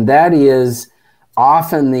that, and that is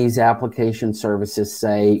often these application services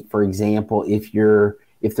say, for example, if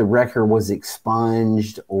the record was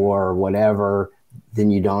expunged or whatever,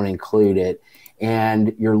 then you don't include it.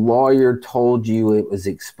 And your lawyer told you it was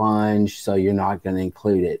expunged, so you're not going to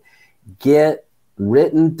include it. Get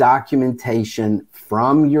written documentation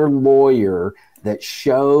from your lawyer that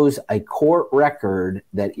shows a court record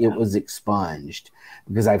that it was expunged.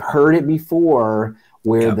 Because I've heard it before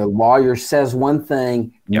where the lawyer says one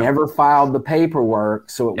thing, never filed the paperwork,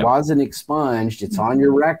 so it wasn't expunged. It's on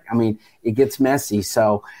your record. I mean, it gets messy.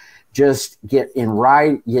 So just get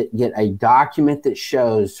a document that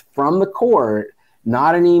shows from the court,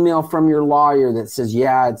 not an email from your lawyer that says,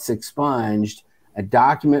 yeah, it's expunged, a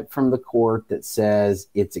document from the court that says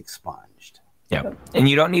it's expunged. Yeah. And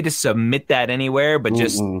you don't need to submit that anywhere, but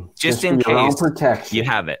just in case, your own protection, you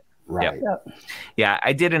have it. Right. Yeah,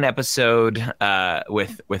 I did an episode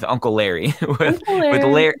with Uncle Larry, with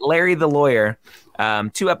Larry the lawyer.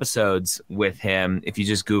 2 episodes with him. If you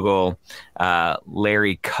just Google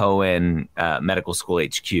Larry Cohen Medical School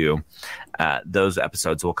HQ, those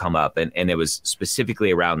episodes will come up. And it was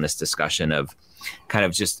specifically around this discussion of kind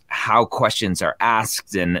of just how questions are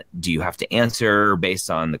asked and do you have to answer based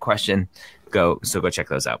on the question. Go check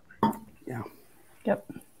those out. Yeah. Yep.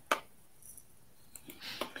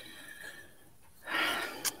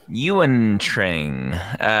 Ewan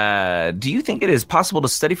Trang, do you think it is possible to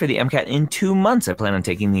study for the MCAT in 2 months? I plan on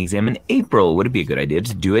taking the exam in April. Would it be a good idea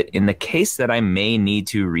to do it in the case that I may need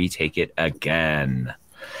to retake it again?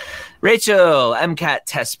 Rachel, MCAT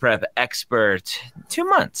test prep expert, 2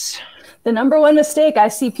 months. The number one mistake I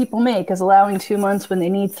see people make is allowing 2 months when they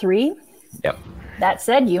need 3. Yep. That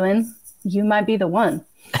said, Ewan, you might be the one.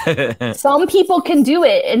 Some people can do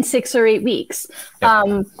it in 6 or 8 weeks.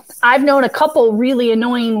 Yep. I've known a couple really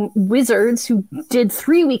annoying wizards who did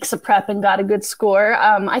 3 weeks of prep and got a good score.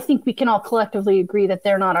 I think we can all collectively agree that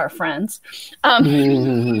they're not our friends.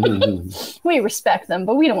 We respect them,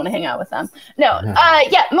 but we don't want to hang out with them. No,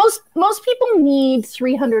 most people need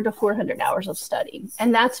 300 to 400 hours of study,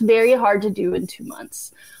 and that's very hard to do in 2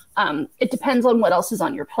 months. It depends on what else is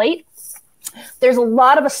on your plate. There's a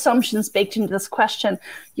lot of assumptions baked into this question.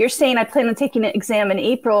 You're saying I plan on taking an exam in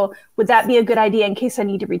April. Would that be a good idea in case I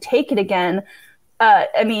need to retake it again?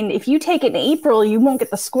 I mean, if you take it in April, you won't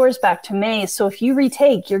get the scores back to May. So if you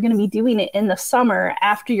retake, you're going to be doing it in the summer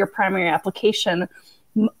after your primary application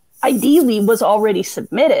ideally was already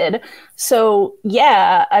submitted. So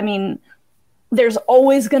yeah, I mean, there's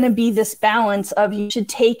always going to be this balance of you should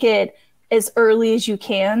take it as early as you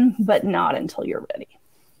can, but not until you're ready.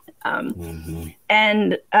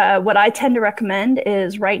 And what I tend to recommend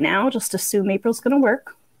is right now, just assume April's going to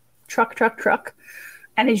work. Truck.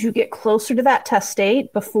 And as you get closer to that test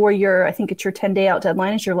date before I think it's your 10-day out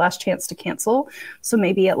deadline is your last chance to cancel. So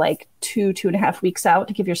maybe at like 2.5 weeks out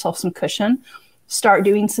to give yourself some cushion, start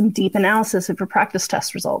doing some deep analysis of your practice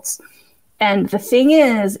test results. And the thing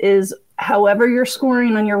is however you're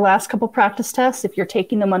scoring on your last couple practice tests, if you're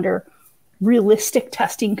taking them under realistic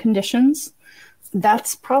testing conditions,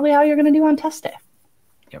 that's probably how you're going to do on test day.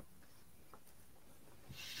 Yep.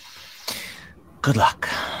 Good luck.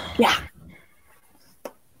 Yeah.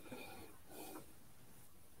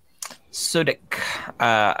 Sudik,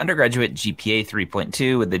 undergraduate GPA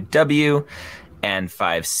 3.2 with a W and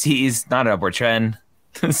 5 C's, not an upward trend.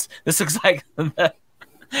 This looks like the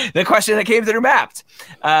question that came through Mapped.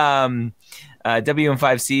 W and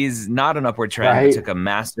 5 C's, not an upward trend. Right. I took a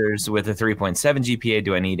master's with a 3.7 GPA.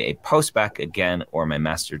 Do I need a post-bac again, or my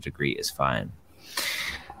master's degree is fine?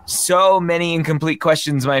 So many incomplete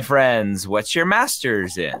questions, my friends. What's your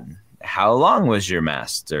master's in? How long was your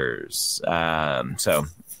master's?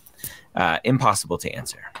 Impossible to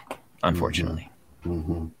answer, unfortunately.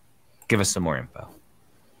 Mm-hmm. Give us some more info.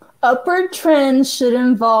 Upward trends should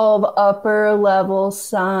involve upper level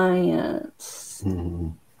science. Mm-hmm.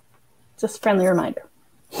 Just a friendly reminder.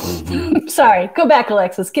 Mm-hmm. Sorry. Go back,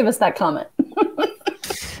 Alexis. Give us that comment.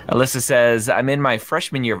 Alyssa says, I'm in my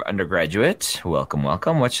freshman year of undergraduate. Welcome.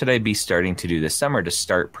 What should I be starting to do this summer to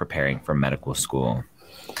start preparing for medical school?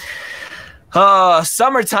 Oh,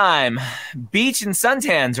 summertime. Beach and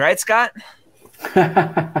suntans, right, Scott?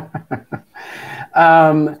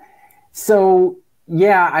 So,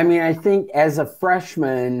 yeah, I mean, I think as a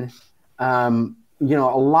freshman, a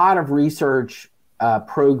lot of research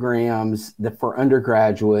programs that for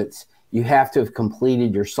undergraduates, you have to have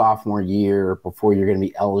completed your sophomore year before you're going to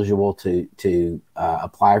be eligible to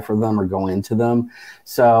apply for them or go into them.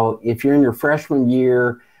 So if you're in your freshman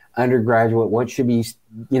year undergraduate, what should be,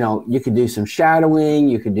 you could do some shadowing,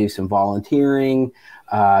 you could do some volunteering.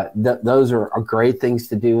 Those are great things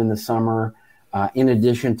to do in the summer, in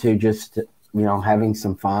addition to just having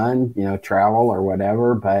some fun, travel or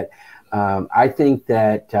whatever. But I think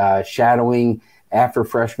that shadowing after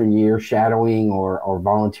freshman year, shadowing or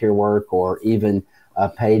volunteer work or even a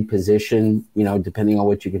paid position, depending on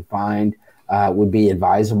what you can find, would be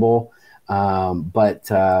advisable. But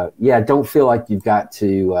don't feel like you've got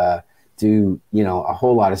to do, a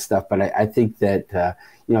whole lot of stuff. But I think that,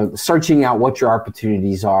 searching out what your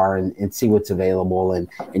opportunities are and see what's available and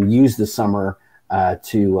use the summer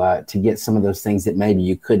to get some of those things that maybe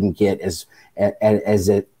you couldn't get as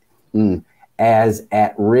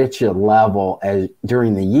at rich a level as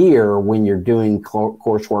during the year when you're doing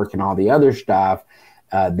coursework and all the other stuff,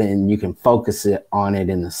 then you can focus on it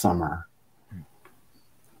in the summer.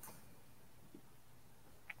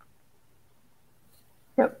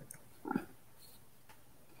 Yep.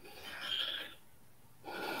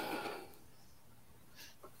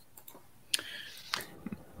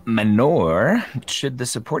 Manure, should the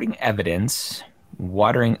supporting evidence,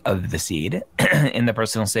 watering of the seed in the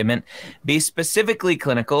personal statement, be specifically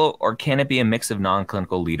clinical, or can it be a mix of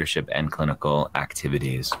non-clinical leadership and clinical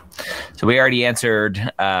activities? So we already answered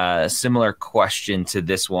a similar question to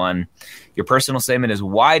this one. Your personal statement is,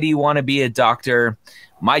 why do you want to be a doctor?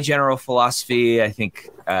 My general philosophy, I think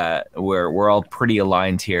we're all pretty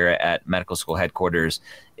aligned here at medical school headquarters,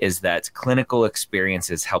 is that clinical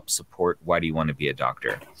experiences help support why do you want to be a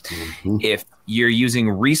doctor. Mm-hmm. If you're using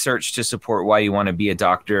research to support why you want to be a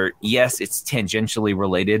doctor, yes, it's tangentially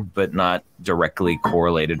related, but not directly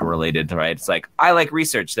related, right? It's like, I like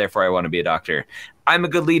research, therefore I want to be a doctor. I'm a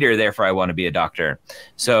good leader, therefore I want to be a doctor.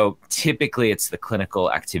 So typically it's the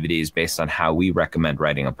clinical activities based on how we recommend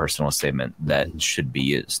writing a personal statement that should be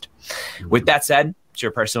used. With that said, it's your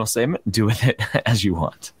personal statement. Do with it as you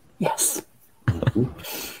want. Yes.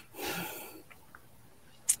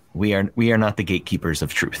 We are not the gatekeepers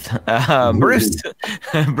of truth. Bruce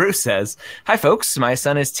says, hi, folks. My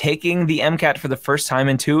son is taking the MCAT for the first time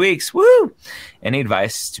in 2 weeks. Woo! Any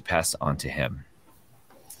advice to pass on to him?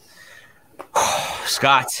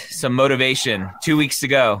 Scott, some motivation. 2 weeks to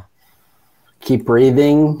go. Keep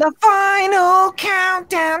breathing. The final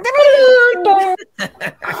countdown.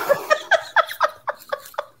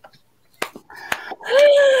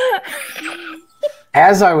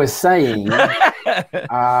 As I was saying, I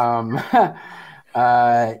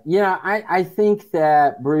think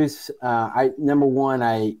that Bruce, number one,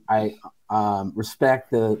 I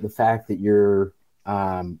respect the fact that you're,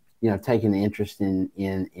 taking an interest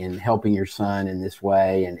in helping your son in this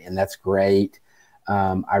way, and that's great.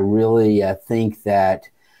 I really think that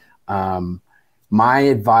my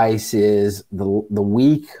advice is the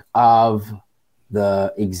week of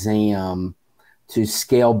the exam to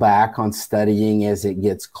scale back on studying as it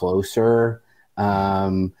gets closer,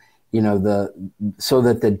 so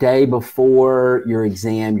that the day before your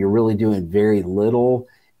exam, you're really doing very little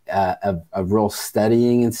of real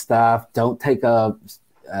studying and stuff. Don't take a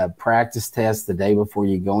practice test the day before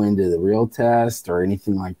you go into the real test or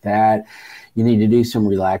anything like that. You need to do some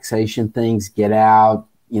relaxation things, get out,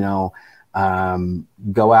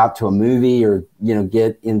 go out to a movie or,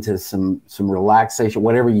 get into some relaxation,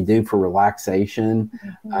 whatever you do for relaxation,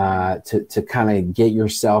 to kind of get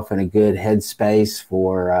yourself in a good headspace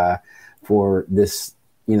for this,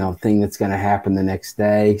 thing that's going to happen the next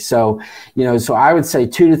day. So, so I would say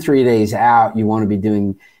 2 to 3 days out, you want to be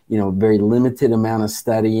doing, very limited amount of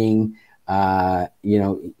studying,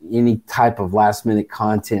 any type of last minute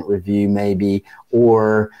content review maybe,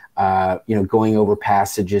 or, going over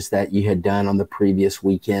passages that you had done on the previous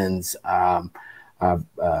weekend's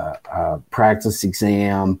practice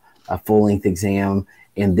exam, a full-length exam,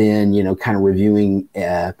 and then, kind of reviewing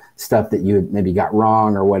stuff that you had maybe got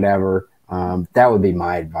wrong or whatever. That would be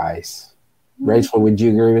my advice. Rachel, would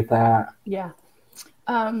you agree with that? Yeah.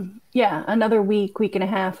 Another week and a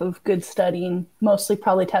half of good studying, mostly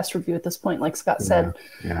probably test review at this point, like Scott said.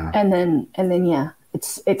 Yeah. And then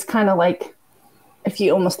it's kind of like, if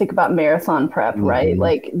you almost think about marathon prep, right?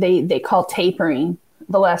 Like they call tapering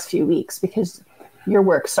the last few weeks because your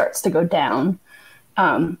work starts to go down.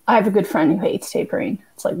 I have a good friend who hates tapering.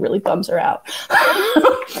 It's like really bums her out,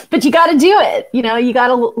 but you got to do it. You got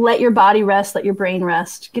to let your body rest, let your brain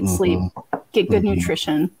rest, get sleep, get good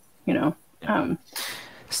nutrition,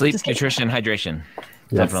 sleep, nutrition, hydration.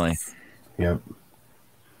 Yes. Definitely. Yep.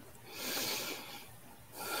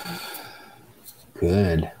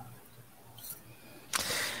 Good.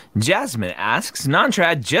 Jasmine asks,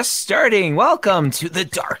 non-trad just starting. Welcome to the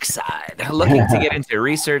dark side. Looking to get into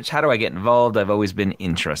research. How do I get involved? I've always been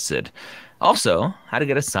interested. Also, how to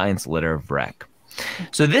get a science letter of rec.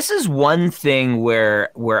 So this is one thing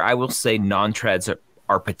where I will say non-trads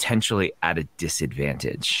are potentially at a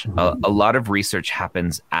disadvantage. A lot of research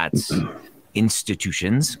happens at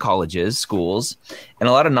institutions, colleges, schools, and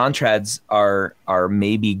a lot of non-trads are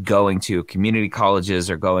maybe going to community colleges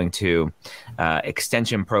or going to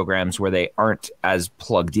extension programs where they aren't as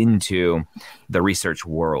plugged into the research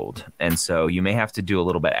world. And so you may have to do a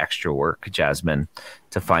little bit extra work, Jasmine,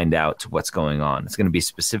 to find out what's going on. It's going to be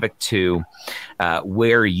specific to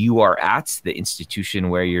where you are at, the institution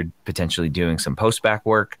where you're potentially doing some post-bac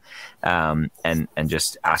work, and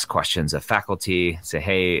just ask questions of faculty. Say,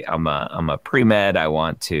 hey, I'm a pre-med. I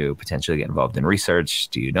want to potentially get involved in research.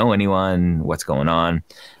 Do you know anyone? What's going on?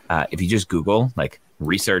 If you just Google like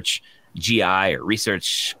research GI or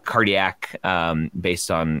research cardiac,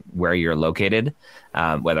 based on where you're located,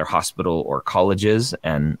 whether hospital or colleges,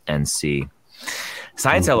 and see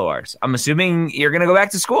science LORs. I'm assuming you're going to go back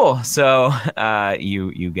to school, so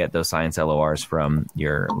you get those science LORs from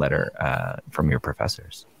your letter from your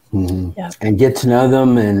professors. Yeah. And get to know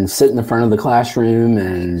them and sit in the front of the classroom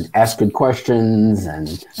and ask good questions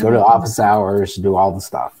and go to office hours, do all the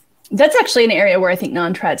stuff. That's actually an area where I think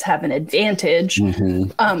non-trads have an advantage.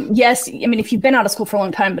 Yes, I mean, if you've been out of school for a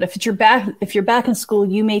long time, but if you're back in school,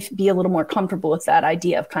 you may be a little more comfortable with that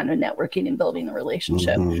idea of kind of networking and building a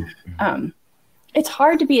relationship. It's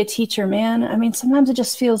hard to be a teacher, man. I mean, sometimes it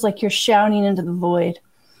just feels like you're shouting into the void.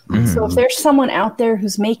 So if there's someone out there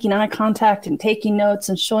who's making eye contact and taking notes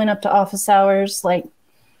and showing up to office hours, like,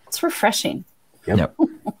 it's refreshing. Yep.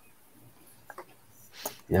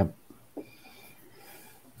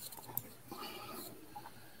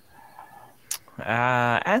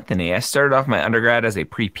 Anthony, I started off my undergrad as a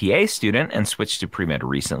pre-PA student and switched to pre-med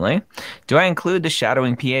recently. Do I include the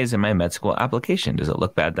shadowing PAs in my med school application? Does it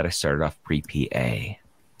look bad that I started off pre-PA?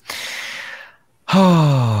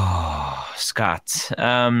 Oh, Scott.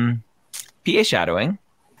 PA shadowing.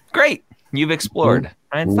 Great. You've explored,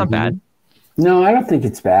 right? It's not bad. No, I don't think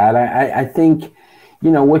it's bad. I think,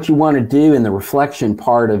 what you want to do in the reflection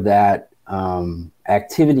part of that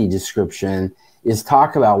activity description is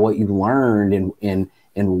talk about what you learned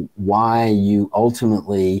and why you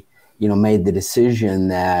ultimately, made the decision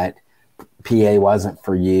that PA wasn't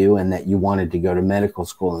for you and that you wanted to go to medical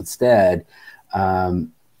school instead.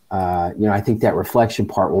 I think that reflection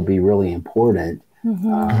part will be really important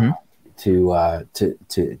to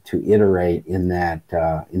iterate in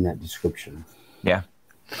that description. Yeah.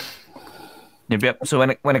 Yep. So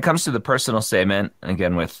when it comes to the personal statement,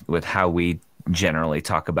 again, with how we generally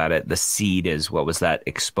talk about it, the seed is what was that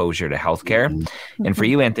exposure to healthcare. And for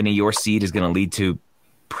you, Anthony, your seed is going to lead to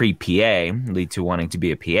pre-PA, lead to wanting to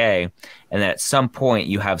be a PA. And at some point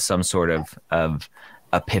you have some sort of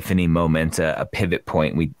epiphany moment, a pivot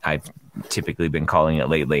point. I've typically been calling it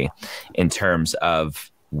lately, in terms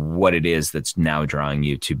of what it is that's now drawing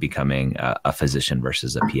you to becoming a physician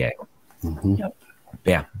versus a PA. Yep.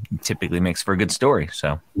 Yeah. Typically makes for a good story.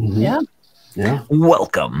 So yeah.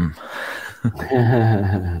 Welcome.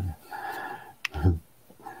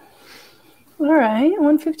 All right,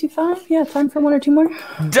 1:55. Yeah, time for one or two more.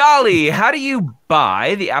 Dolly, how do you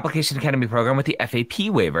buy the Application Academy program with the FAP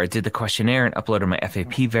waiver? I did the questionnaire and uploaded my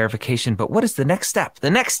FAP verification, but what is the next step? The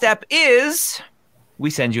next step is we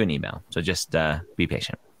send you an email. So just be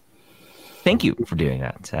patient. Thank you for doing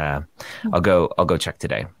that. I'll go check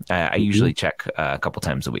today. I usually check a couple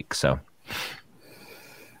times a week. So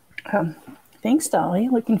thanks, Dolly.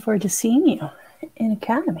 Looking forward to seeing you in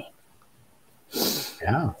Academy.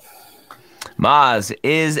 Yeah. Maz,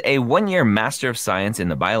 is a 1-year Master of Science in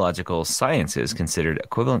the Biological Sciences considered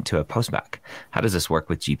equivalent to a postbac? How does this work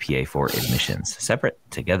with GPA for admissions? Separate,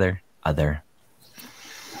 together, other?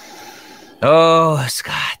 Oh,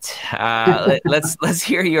 Scott, let's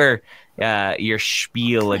hear your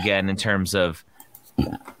spiel again in terms of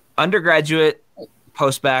undergraduate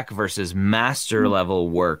postbac versus master level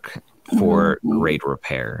work for grade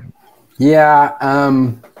repair. Yeah.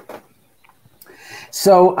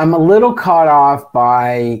 So I'm a little caught off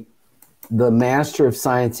by the Master of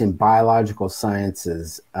Science in Biological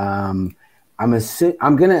Sciences. I'm going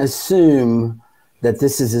to assume that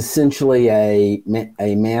this is essentially a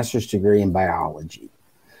master's degree in biology.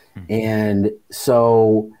 And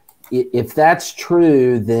so if that's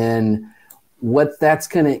true, then what that's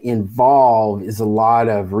going to involve is a lot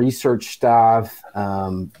of research stuff,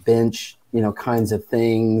 bench, kinds of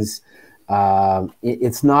things.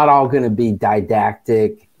 It's not all going to be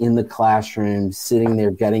didactic in the classroom, sitting there,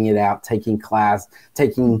 getting it out, taking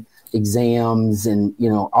exams and,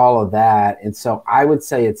 all of that. And so I would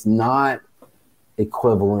say it's not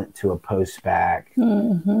equivalent to a post-bac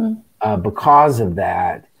because of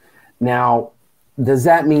that. Now, does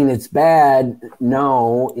that mean it's bad?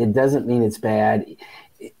 No, it doesn't mean it's bad.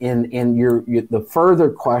 And the further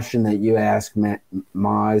question that you ask,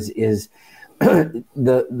 Maz, is they're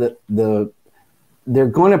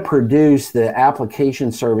going to produce, the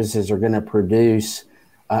application services are going to produce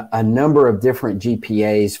a number of different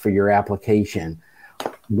GPAs for your application.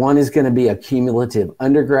 One is going to be a cumulative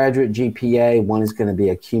undergraduate GPA. One is going to be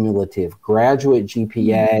a cumulative graduate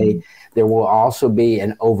GPA. Mm-hmm. There will also be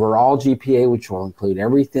an overall GPA, which will include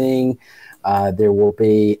everything. There will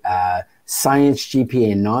be science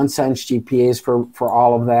GPA and non-science GPAs for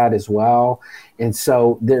all of that as well. And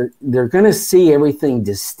so they're going to see everything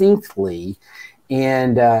distinctly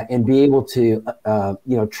and be able to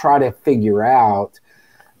try to figure out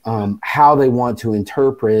how they want to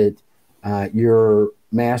interpret your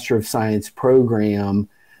Master of Science program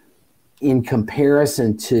in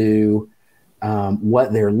comparison to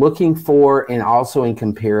what they're looking for, and also in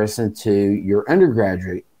comparison to your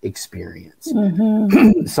undergraduate experience.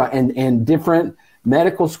 Mm-hmm. So, and different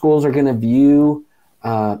medical schools are going to view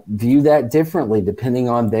that differently depending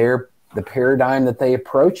on the paradigm that they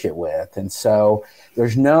approach it with. And so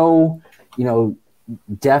there's no,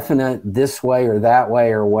 definite this way or that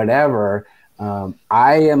way or whatever.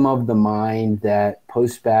 I am of the mind that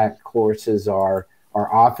post-bac courses are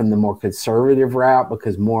often the more conservative route,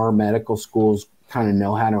 because more medical schools kind of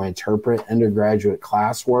know how to interpret undergraduate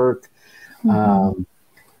classwork. Mm-hmm.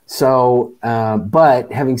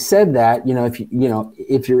 But having said that,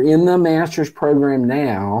 if you're in the master's program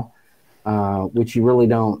now, which you really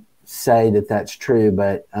don't say that that's true,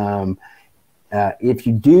 but if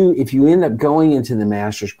you end up going into the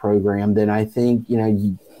master's program, then I think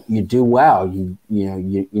you do well. You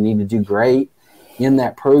need to do great in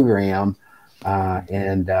that program,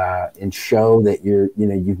 and show that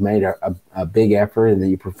you've made a big effort and that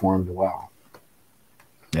you performed well.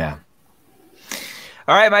 Yeah.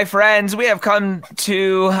 All right, my friends, we have come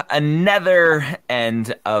to another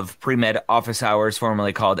end of Pre-Med Office Hours,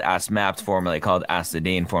 formerly called Ask Mapped, formerly called Ask the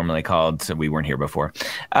Dean, formerly called, so we weren't here before.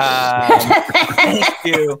 Thank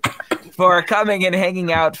you for coming and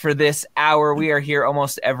hanging out for this hour. We are here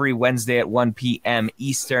almost every Wednesday at 1 p.m.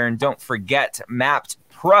 Eastern. Don't forget Mapped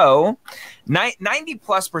Pro.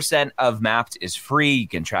 90+% of Mapped is free. You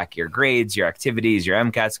can track your grades, your activities, your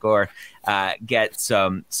MCAT score, get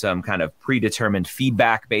some kind of predetermined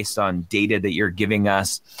feedback based on data that you're giving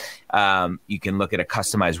us. You can look at a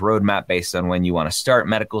customized roadmap based on when you want to start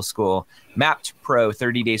medical school. Mapped Pro,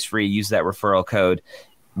 30 days free. Use that referral code.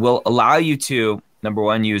 Will allow you to, number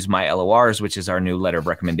one, use My LORs, which is our new letter of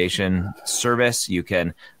recommendation service. You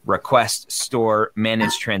can request, store,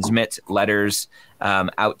 manage, transmit letters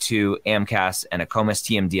out to AMCAS and ACOMAS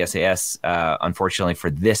TMDSAS. Unfortunately,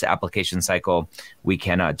 for this application cycle, we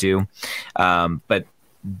cannot do. But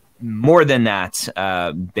more than that,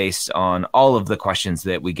 based on all of the questions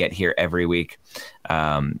that we get here every week,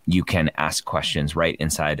 you can ask questions right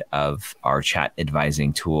inside of our chat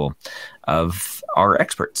advising tool of our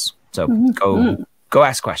experts. So go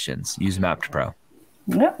ask questions. Use Mapped Pro.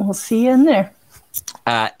 Yeah, we'll see you in there.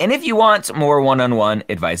 And if you want more one-on-one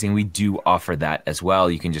advising, we do offer that as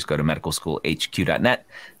well. You can just go to medicalschoolhq.net,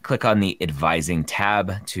 click on the advising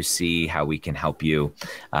tab to see how we can help you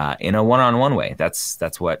in a one-on-one way.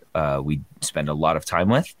 That's what we spend a lot of time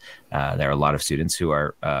with. There are a lot of students who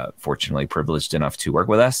are fortunately privileged enough to work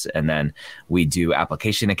with us. And then we do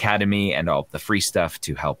Application Academy and all the free stuff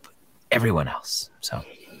to help everyone else. So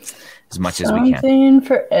as much as we can. Something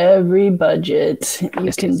for every budget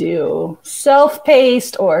you can do.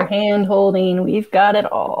 Self-paced or hand-holding. We've got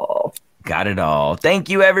it all. Got it all. Thank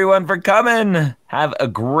you, everyone, for coming. Have a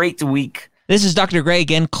great week. This is Dr. Gray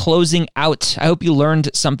again, closing out. I hope you learned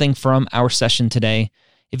something from our session today.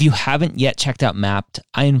 If you haven't yet checked out Mapped,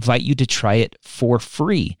 I invite you to try it for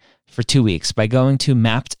free for 2 weeks by going to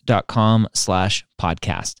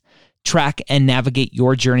mapped.com/podcast. Track and navigate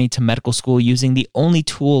your journey to medical school using the only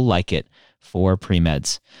tool like it for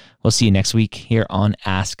pre-meds. We'll see you next week here on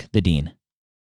Ask the Dean.